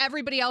Davis, and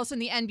everybody else in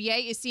the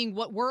NBA is seeing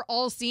what we're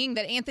all seeing,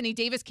 that Anthony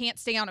Davis can't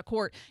stay on a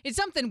court. It's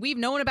something we've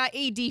known about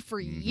AD for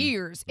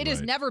years. It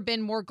has never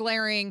been more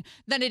glaring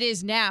than it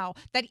is now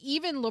that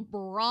even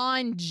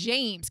LeBron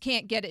James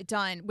can't get it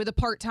done with a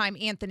part-time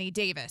Anthony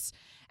Davis.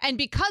 And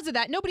because of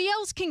that, nobody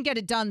else can get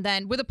it done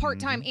then with a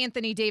part-time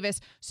Anthony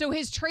Davis. So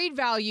his trade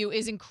value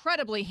is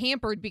incredibly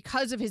hampered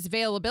because of his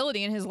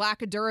availability and his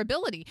lack of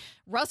durability.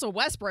 Russell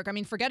Westbrook, I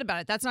mean, forget about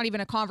it. That's not even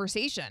a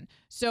conversation.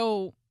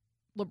 So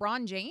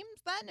LeBron James,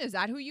 then? Is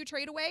that who you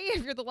trade away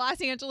if you're the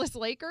Los Angeles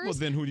Lakers? Well,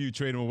 then who do you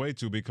trade him away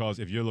to? Because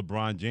if you're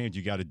LeBron James,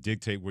 you got to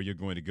dictate where you're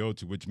going to go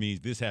to, which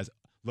means this has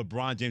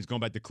LeBron James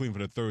going back to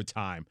Cleveland for the third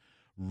time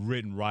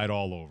written right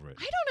all over it.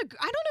 I don't know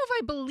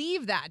if I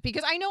believe that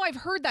because I know I've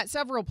heard that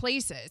several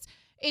places.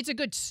 It's a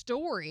good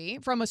story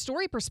from a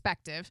story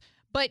perspective.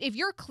 But if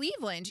you're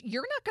Cleveland,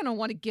 you're not going to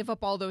want to give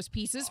up all those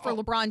pieces for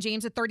LeBron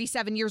James at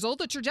 37 years old.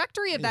 The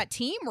trajectory of that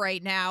team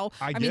right now,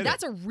 I mean,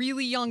 that's a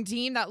really young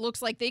team that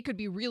looks like they could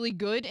be really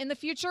good in the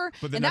future,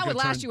 and that would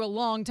last you a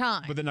long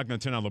time. But they're not going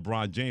to turn on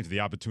LeBron James.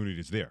 The opportunity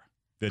is there.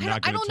 They're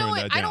not going to turn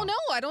that down. I don't know.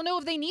 I don't know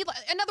if they need.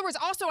 In other words,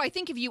 also, I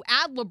think if you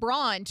add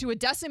LeBron to a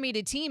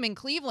decimated team in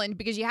Cleveland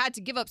because you had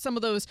to give up some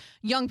of those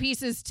young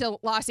pieces to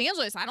Los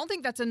Angeles, I don't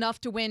think that's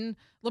enough to win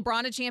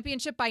LeBron a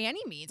championship by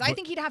any means. I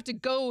think he'd have to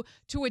go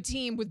to a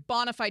team with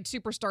bona fide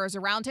superstars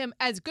around him.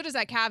 As good as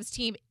that Cavs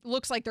team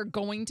looks like they're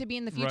going to be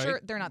in the future,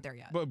 they're not there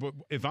yet. But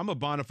if I'm a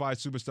bona fide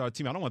superstar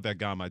team, I don't want that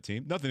guy on my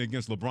team. Nothing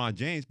against LeBron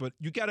James, but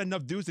you got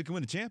enough dudes that can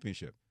win a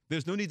championship.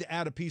 There's no need to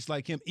add a piece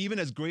like him, even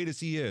as great as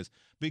he is,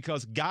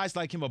 because guys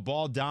like him are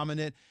ball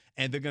dominant,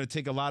 and they're going to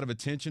take a lot of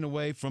attention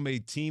away from a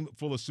team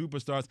full of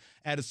superstars.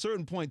 At a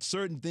certain point,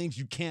 certain things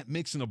you can't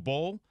mix in a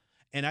bowl.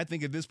 And I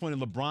think at this point in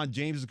LeBron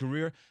James'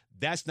 career,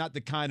 that's not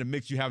the kind of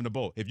mix you have in a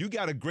bowl. If you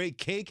got a great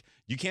cake,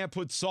 you can't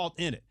put salt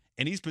in it.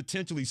 and he's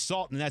potentially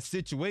salt in that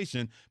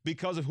situation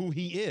because of who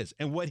he is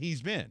and what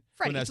he's been.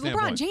 Freddie, it's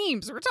LeBron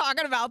James we're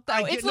talking about,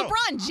 though. It's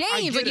LeBron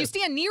James. Like, you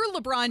stand near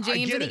LeBron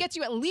James, and he gets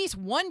you at least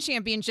one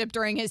championship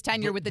during his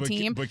tenure with the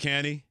team. But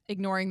can he?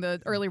 Ignoring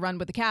the early run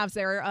with the Cavs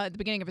there at the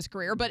beginning of his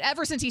career. But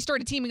ever since he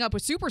started teaming up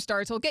with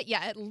superstars, he'll get you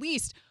at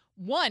least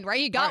one,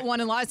 right? He got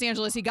one in Los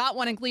Angeles. He got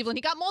one in Cleveland.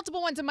 He got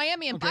multiple ones in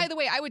Miami. And by the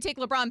way, I would take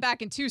LeBron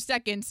back in 2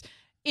 seconds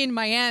in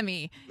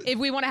Miami. If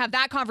we want to have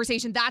that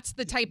conversation, that's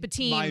the type of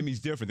team. Miami's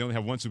different. They only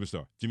have one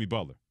superstar, Jimmy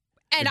Butler.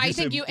 And I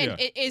think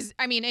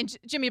and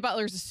Jimmy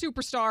Butler's a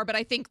superstar, but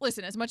I think,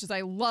 listen, as much as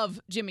I love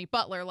Jimmy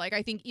Butler, like,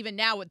 I think even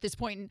now at this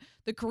point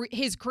in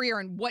his career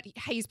and what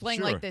he's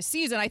playing like this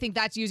season, I think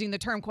that's using the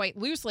term quite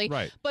loosely.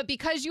 Right. But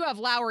because you have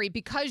Lowry,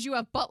 because you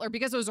have Butler,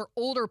 because those are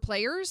older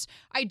players,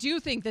 I do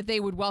think that they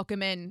would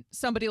welcome in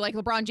somebody like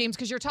LeBron James,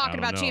 because you're talking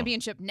about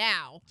championship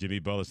now. Jimmy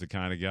Butler's the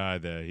kind of guy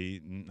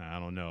that I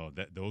don't know,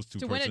 that those two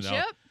to win a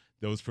chip?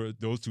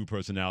 Those two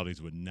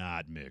personalities would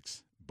not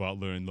mix.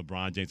 Butler and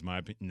LeBron James, in my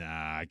opinion,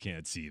 I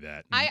can't see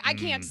that. I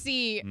can't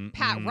see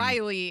Pat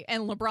Riley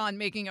and LeBron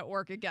making it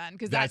work again,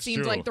 because that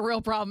seems like the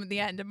real problem at the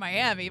end in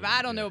Miami. But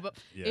I don't know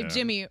if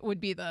Jimmy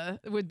would be the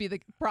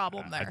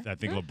problem there. I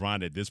think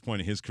LeBron, at this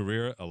point in his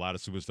career, a lot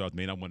of superstars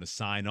may not want to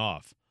sign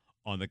off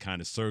on the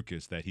kind of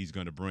circus that he's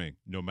going to bring,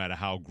 no matter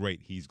how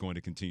great he's going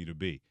to continue to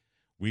be.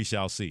 We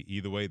shall see.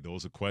 Either way,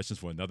 those are questions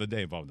for another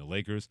day involving the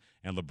Lakers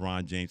and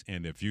LeBron James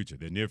and their future.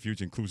 Their near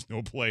future includes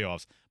no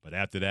playoffs, but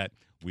after that,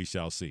 we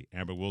shall see.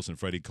 Amber Wilson,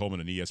 Freddie Coleman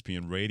on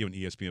ESPN Radio and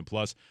ESPN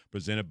Plus,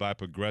 presented by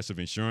Progressive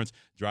Insurance.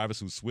 Drivers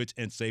who switch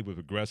and save with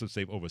Progressive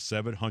save over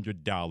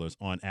 $700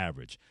 on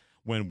average.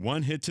 When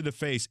one hit to the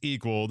face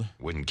equaled...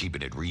 When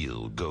keeping it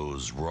real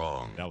goes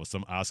wrong. That was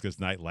some Oscars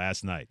night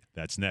last night.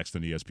 That's next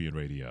on ESPN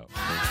Radio.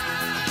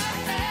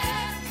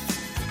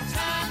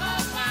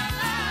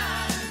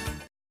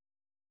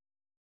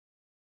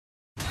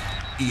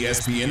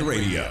 ESPN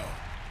Radio.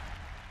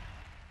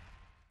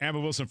 Amber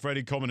Wilson,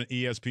 Freddie Coleman on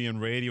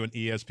ESPN Radio and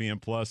ESPN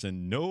Plus,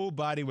 and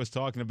nobody was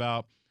talking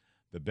about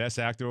the Best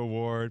Actor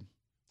Award,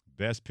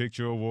 Best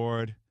Picture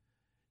Award,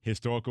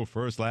 historical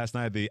first last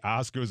night, the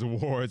Oscars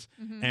Awards.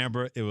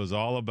 Amber, it was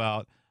all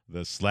about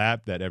the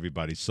slap that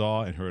everybody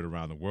saw and heard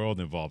around the world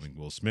involving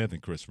Will Smith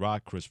and Chris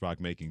Rock. Chris Rock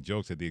making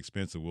jokes at the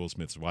expense of Will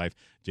Smith's wife,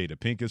 Jada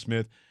Pinkett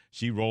Smith.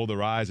 She rolled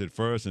her eyes at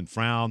first and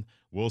frowned.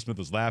 Will Smith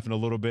was laughing a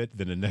little bit.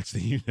 Then the next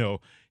thing you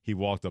know, he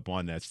walked up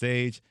on that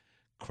stage,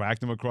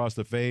 cracked him across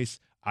the face.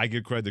 I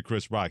give credit to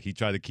Chris Rock. He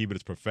tried to keep it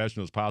as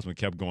professional as possible and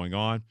kept going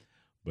on.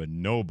 But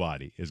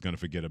nobody is going to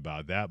forget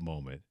about that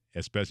moment,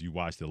 especially you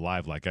watched it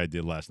live like I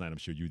did last night. I'm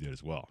sure you did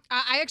as well.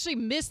 I actually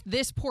missed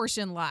this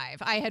portion live.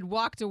 I had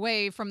walked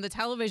away from the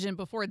television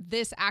before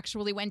this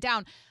actually went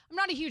down. I'm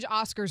not a huge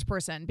Oscars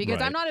person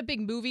because I'm not a big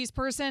movies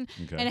person.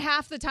 Okay. And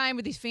half the time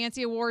with these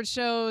fancy award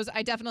shows,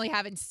 I definitely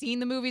haven't seen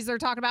the movies they're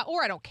talking about,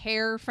 or I don't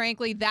care,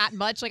 frankly, that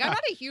much. Like, I'm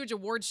not a huge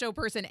award show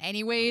person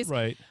anyways.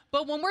 Right.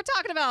 But when we're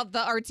talking about the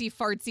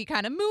artsy-fartsy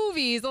kind of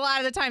movies, a lot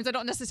of the times I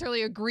don't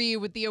necessarily agree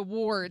with the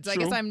awards.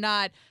 True. I guess I'm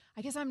not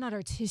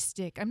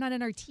artistic. I'm not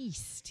an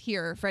artiste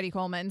here, Freddie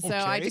Coleman. So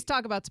I just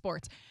talk about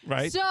sports.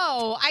 Right. So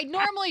I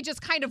normally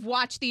just kind of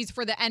watch these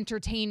for the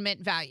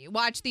entertainment value.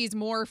 Watch these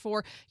more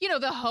for,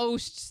 the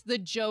hosts, the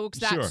jokes,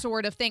 that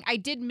sort of thing. I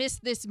did miss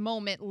this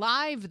moment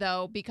live,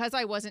 though, because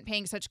I wasn't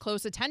paying such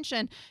close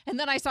attention. And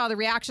then I saw the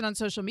reaction on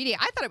social media.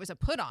 I thought it was a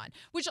put on,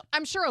 which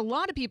I'm sure a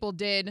lot of people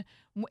did,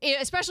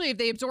 especially if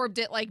they absorbed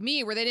it like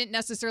me, where they didn't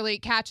necessarily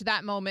catch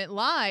that moment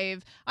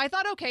live. I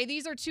thought, okay,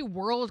 these are two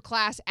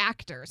world-class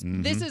actors.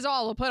 This is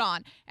all a put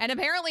on. And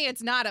apparently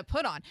it's not a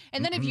put on.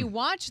 And then if you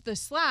watch the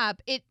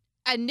slap, it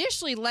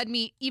initially led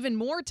me even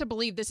more to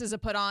believe this is a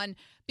put on,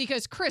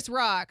 because Chris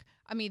Rock,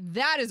 I mean,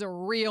 that is a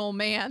real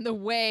man. The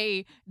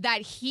way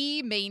that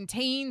he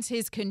maintains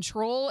his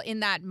control in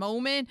that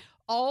moment,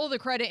 all the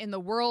credit in the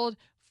world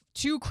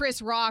to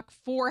Chris Rock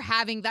for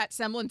having that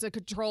semblance of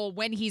control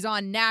when he's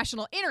on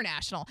national,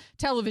 international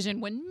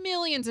television, when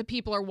millions of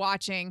people are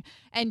watching.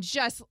 And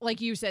just like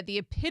you said, the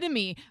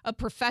epitome of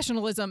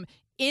professionalism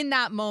in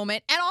that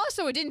moment. And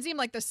also, it didn't seem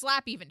like the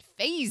slap even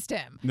fazed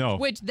him. No.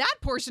 Which that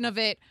portion of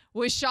it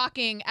was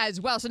shocking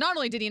as well. So not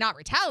only did he not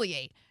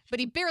retaliate, but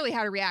he barely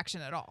had a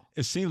reaction at all.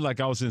 It seemed like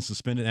I was in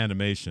suspended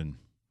animation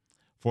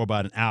for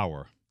about an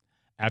hour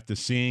after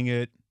seeing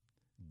it,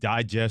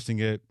 digesting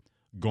it,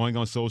 going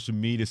on social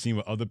media, seeing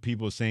what other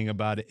people are saying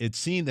about it. It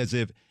seemed as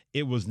if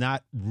it was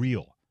not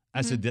real.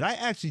 I said, did I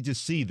actually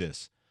just see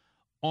this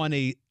on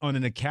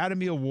an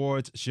Academy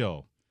Awards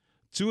show?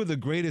 Two of the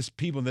greatest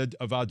people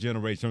of our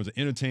generation, in terms of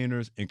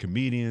entertainers and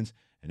comedians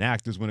and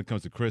actors when it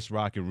comes to Chris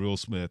Rock and Will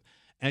Smith.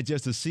 And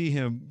just to see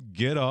him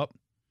get up,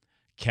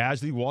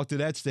 casually walk to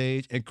that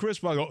stage, and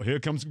Chris Rock, oh, here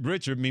comes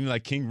Richard, meaning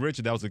like King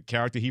Richard. That was a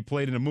character he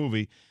played in a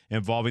movie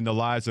involving the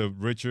lives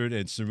of Richard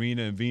and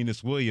Serena and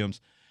Venus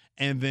Williams.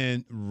 And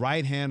then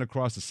right hand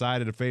across the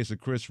side of the face of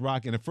Chris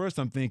Rock. And at first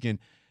I'm thinking,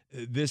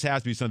 this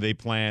has to be something they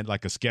planned,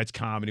 like a sketch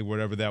comedy,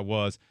 whatever that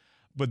was.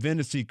 But then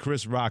to see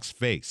Chris Rock's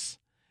face.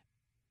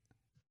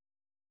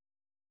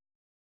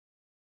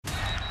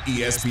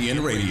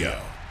 ESPN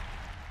Radio.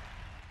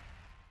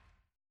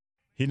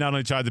 He not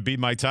only tried to beat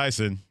Mike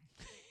Tyson,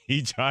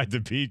 he tried to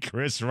beat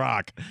Chris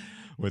Rock.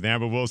 With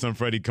Amber Wilson, I'm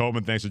Freddie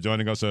Coleman. Thanks for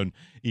joining us on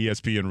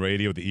ESPN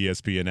Radio, the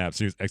ESPN app,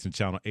 Sirius XM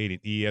Channel 8,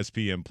 and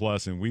ESPN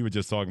Plus. And we were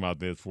just talking about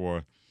this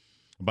for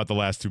about the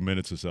last 2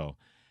 minutes or so.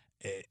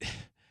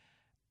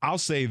 I'll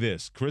say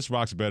this. Chris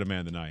Rock's a better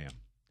man than I am.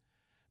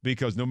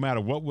 Because no matter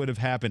what would have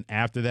happened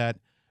after that,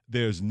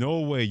 there's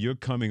no way you're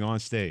coming on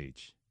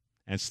stage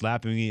and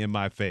slapping me in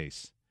my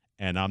face,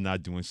 and I'm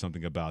not doing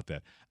something about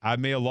that. I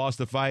may have lost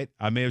the fight.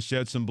 I may have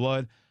shed some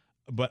blood.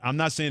 But I'm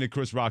not saying that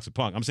Chris Rock's a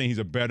punk. I'm saying he's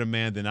a better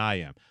man than I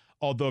am.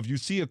 Although if you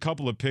see a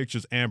couple of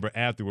pictures, Amber,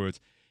 afterwards,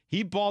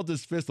 he balled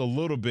his fist a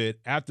little bit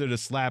after the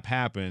slap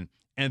happened,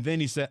 and then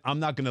he said, I'm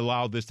not going to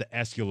allow this to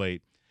escalate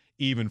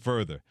even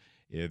further.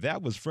 If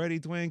that was Freddie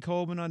Dwayne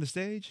Coleman on the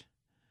stage,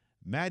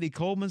 Maddie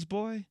Coleman's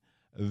boy,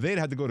 they'd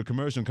have to go to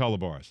commercial and color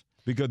bars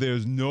because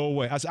there's no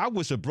way. I said, I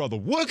wish a brother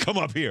would come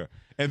up here,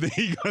 and then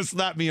he's going to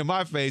slap me in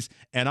my face,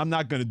 and I'm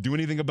not going to do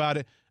anything about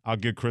it. I'll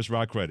give Chris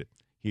Rock credit.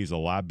 He's a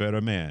lot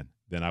better man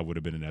than I would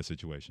have been in that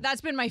situation.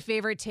 That's been my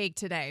favorite take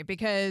today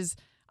because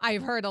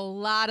I've heard a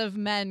lot of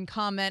men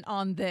comment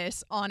on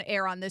this on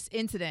air on this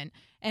incident,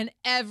 and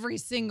every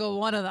single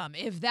one of them,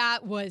 if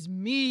that was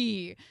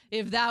me,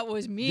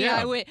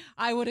 yeah.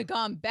 I would have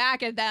gone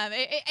back at them.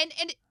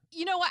 And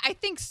you know what? I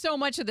think so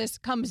much of this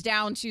comes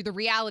down to the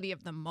reality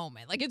of the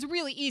moment. Like, it's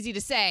really easy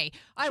to say,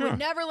 I would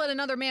never let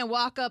another man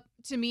walk up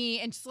to me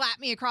and slap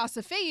me across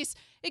the face,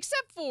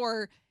 except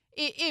for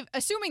if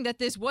assuming that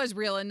this was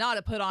real and not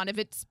a put on. If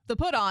it's the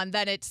put on,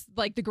 then it's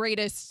like the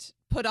greatest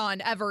put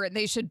on ever, and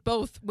they should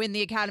both win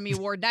the Academy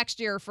Award next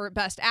year for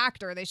Best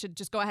Actor. They should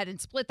just go ahead and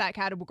split that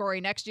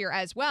category next year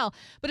as well.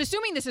 But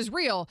assuming this is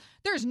real,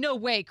 there's no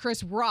way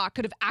Chris Rock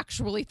could have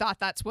actually thought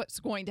that's what's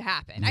going to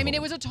happen. No. I mean,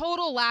 it was a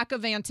total lack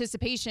of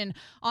anticipation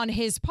on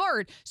his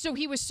part. So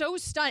he was so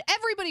stunned.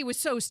 Everybody was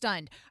so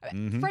stunned.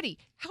 Freddie,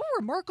 how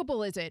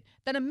remarkable is it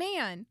that a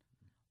man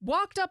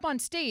walked up on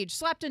stage,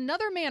 slapped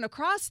another man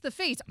across the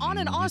face on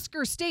an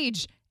Oscar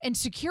stage, and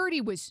security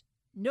was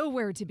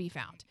nowhere to be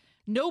found?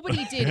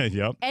 Nobody did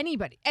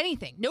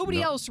anything.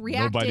 Nobody else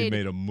reacted. Nobody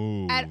made a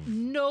move.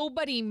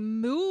 Nobody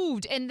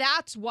moved. And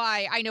that's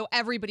why I know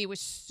everybody was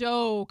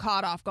so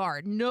caught off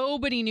guard.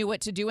 Nobody knew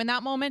what to do in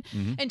that moment.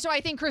 And so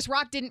I think Chris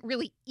Rock didn't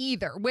really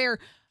either, where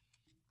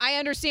I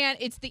understand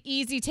it's the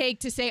easy take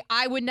to say,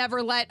 I would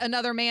never let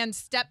another man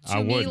step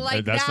to me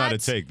like that. That's not a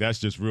take. That's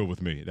just real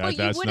with me. That's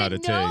not a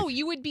take. No,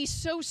 you would be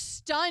so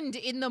stunned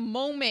in the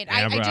moment.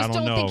 Amber, I just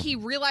don't think he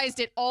realized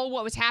at all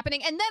what was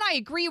happening. And then I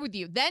agree with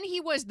you. Then he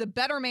was the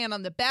better man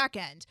on the back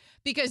end,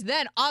 because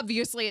then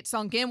obviously it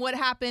sunk in what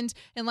happened.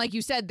 And like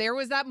you said, there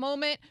was that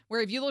moment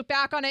where if you look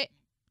back on it,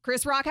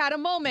 Chris Rock had a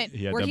moment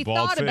where he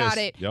thought about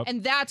it,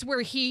 and that's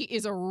where he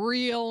is a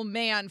real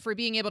man for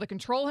being able to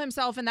control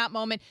himself in that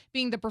moment,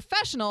 being the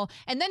professional,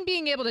 and then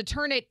being able to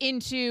turn it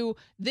into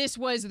this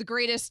was the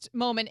greatest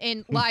moment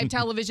in live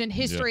television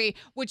history,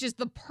 which is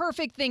the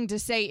perfect thing to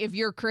say if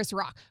you're Chris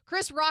Rock.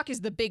 Chris Rock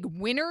is the big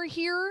winner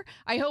here.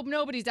 I hope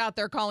nobody's out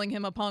there calling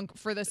him a punk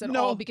for this at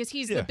all, because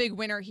he's the big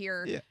winner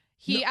here. Yeah.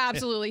 He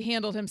absolutely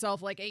handled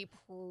himself like a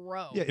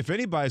pro. Yeah, if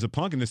anybody's a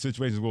punk in this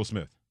situation, it's Will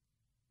Smith.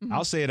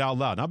 I'll say it out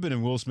loud. I've been a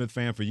Will Smith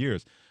fan for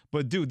years.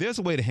 But, dude, there's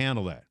a way to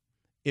handle that.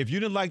 If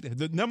you didn't like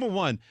the number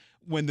one,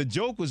 when the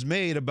joke was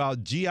made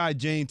about G.I.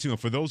 Jane 2, and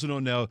for those who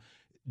don't know,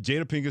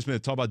 Jada Pinkett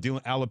Smith talked about dealing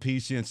with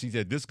alopecia, and she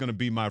said, this is going to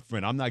be my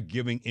friend. I'm not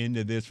giving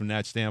into this from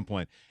that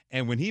standpoint.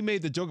 And when he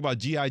made the joke about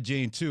G.I.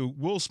 Jane 2,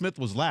 Will Smith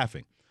was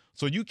laughing.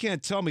 So you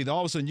can't tell me that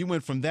all of a sudden you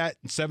went from that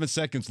 7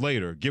 seconds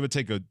later, give or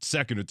take a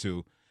second or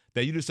two,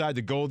 that you decided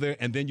to go there,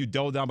 and then you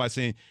doubled down by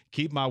saying,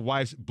 keep my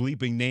wife's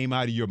bleeping name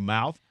out of your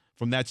mouth.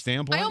 From that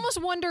standpoint, I almost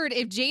wondered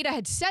if Jada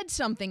had said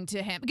something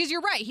to him, because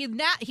you're right.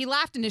 He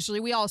laughed initially.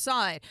 We all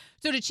saw it.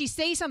 So did she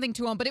say something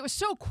to him? But it was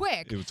so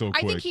quick. It was so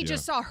quick. I think he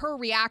just saw her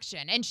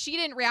reaction, and she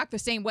didn't react the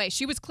same way.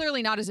 She was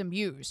clearly not as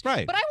amused.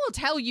 Right. But I will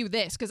tell you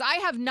this, because I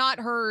have not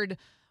heard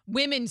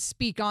women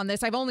speak on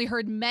this. I've only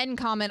heard men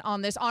comment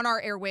on this on our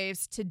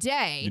airwaves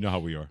today. You know how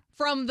we are.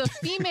 From the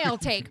female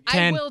take,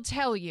 I will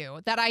tell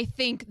you that I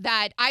think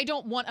that I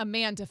don't want a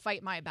man to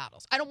fight my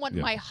battles. I don't want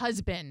my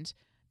husband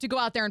to go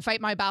out there and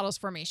fight my battles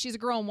for me. She's a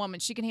grown woman.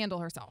 She can handle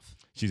herself.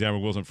 She's Amber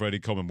Wilson, Freddie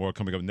Coleman. More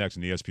coming up next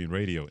on ESPN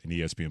Radio and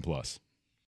ESPN Plus.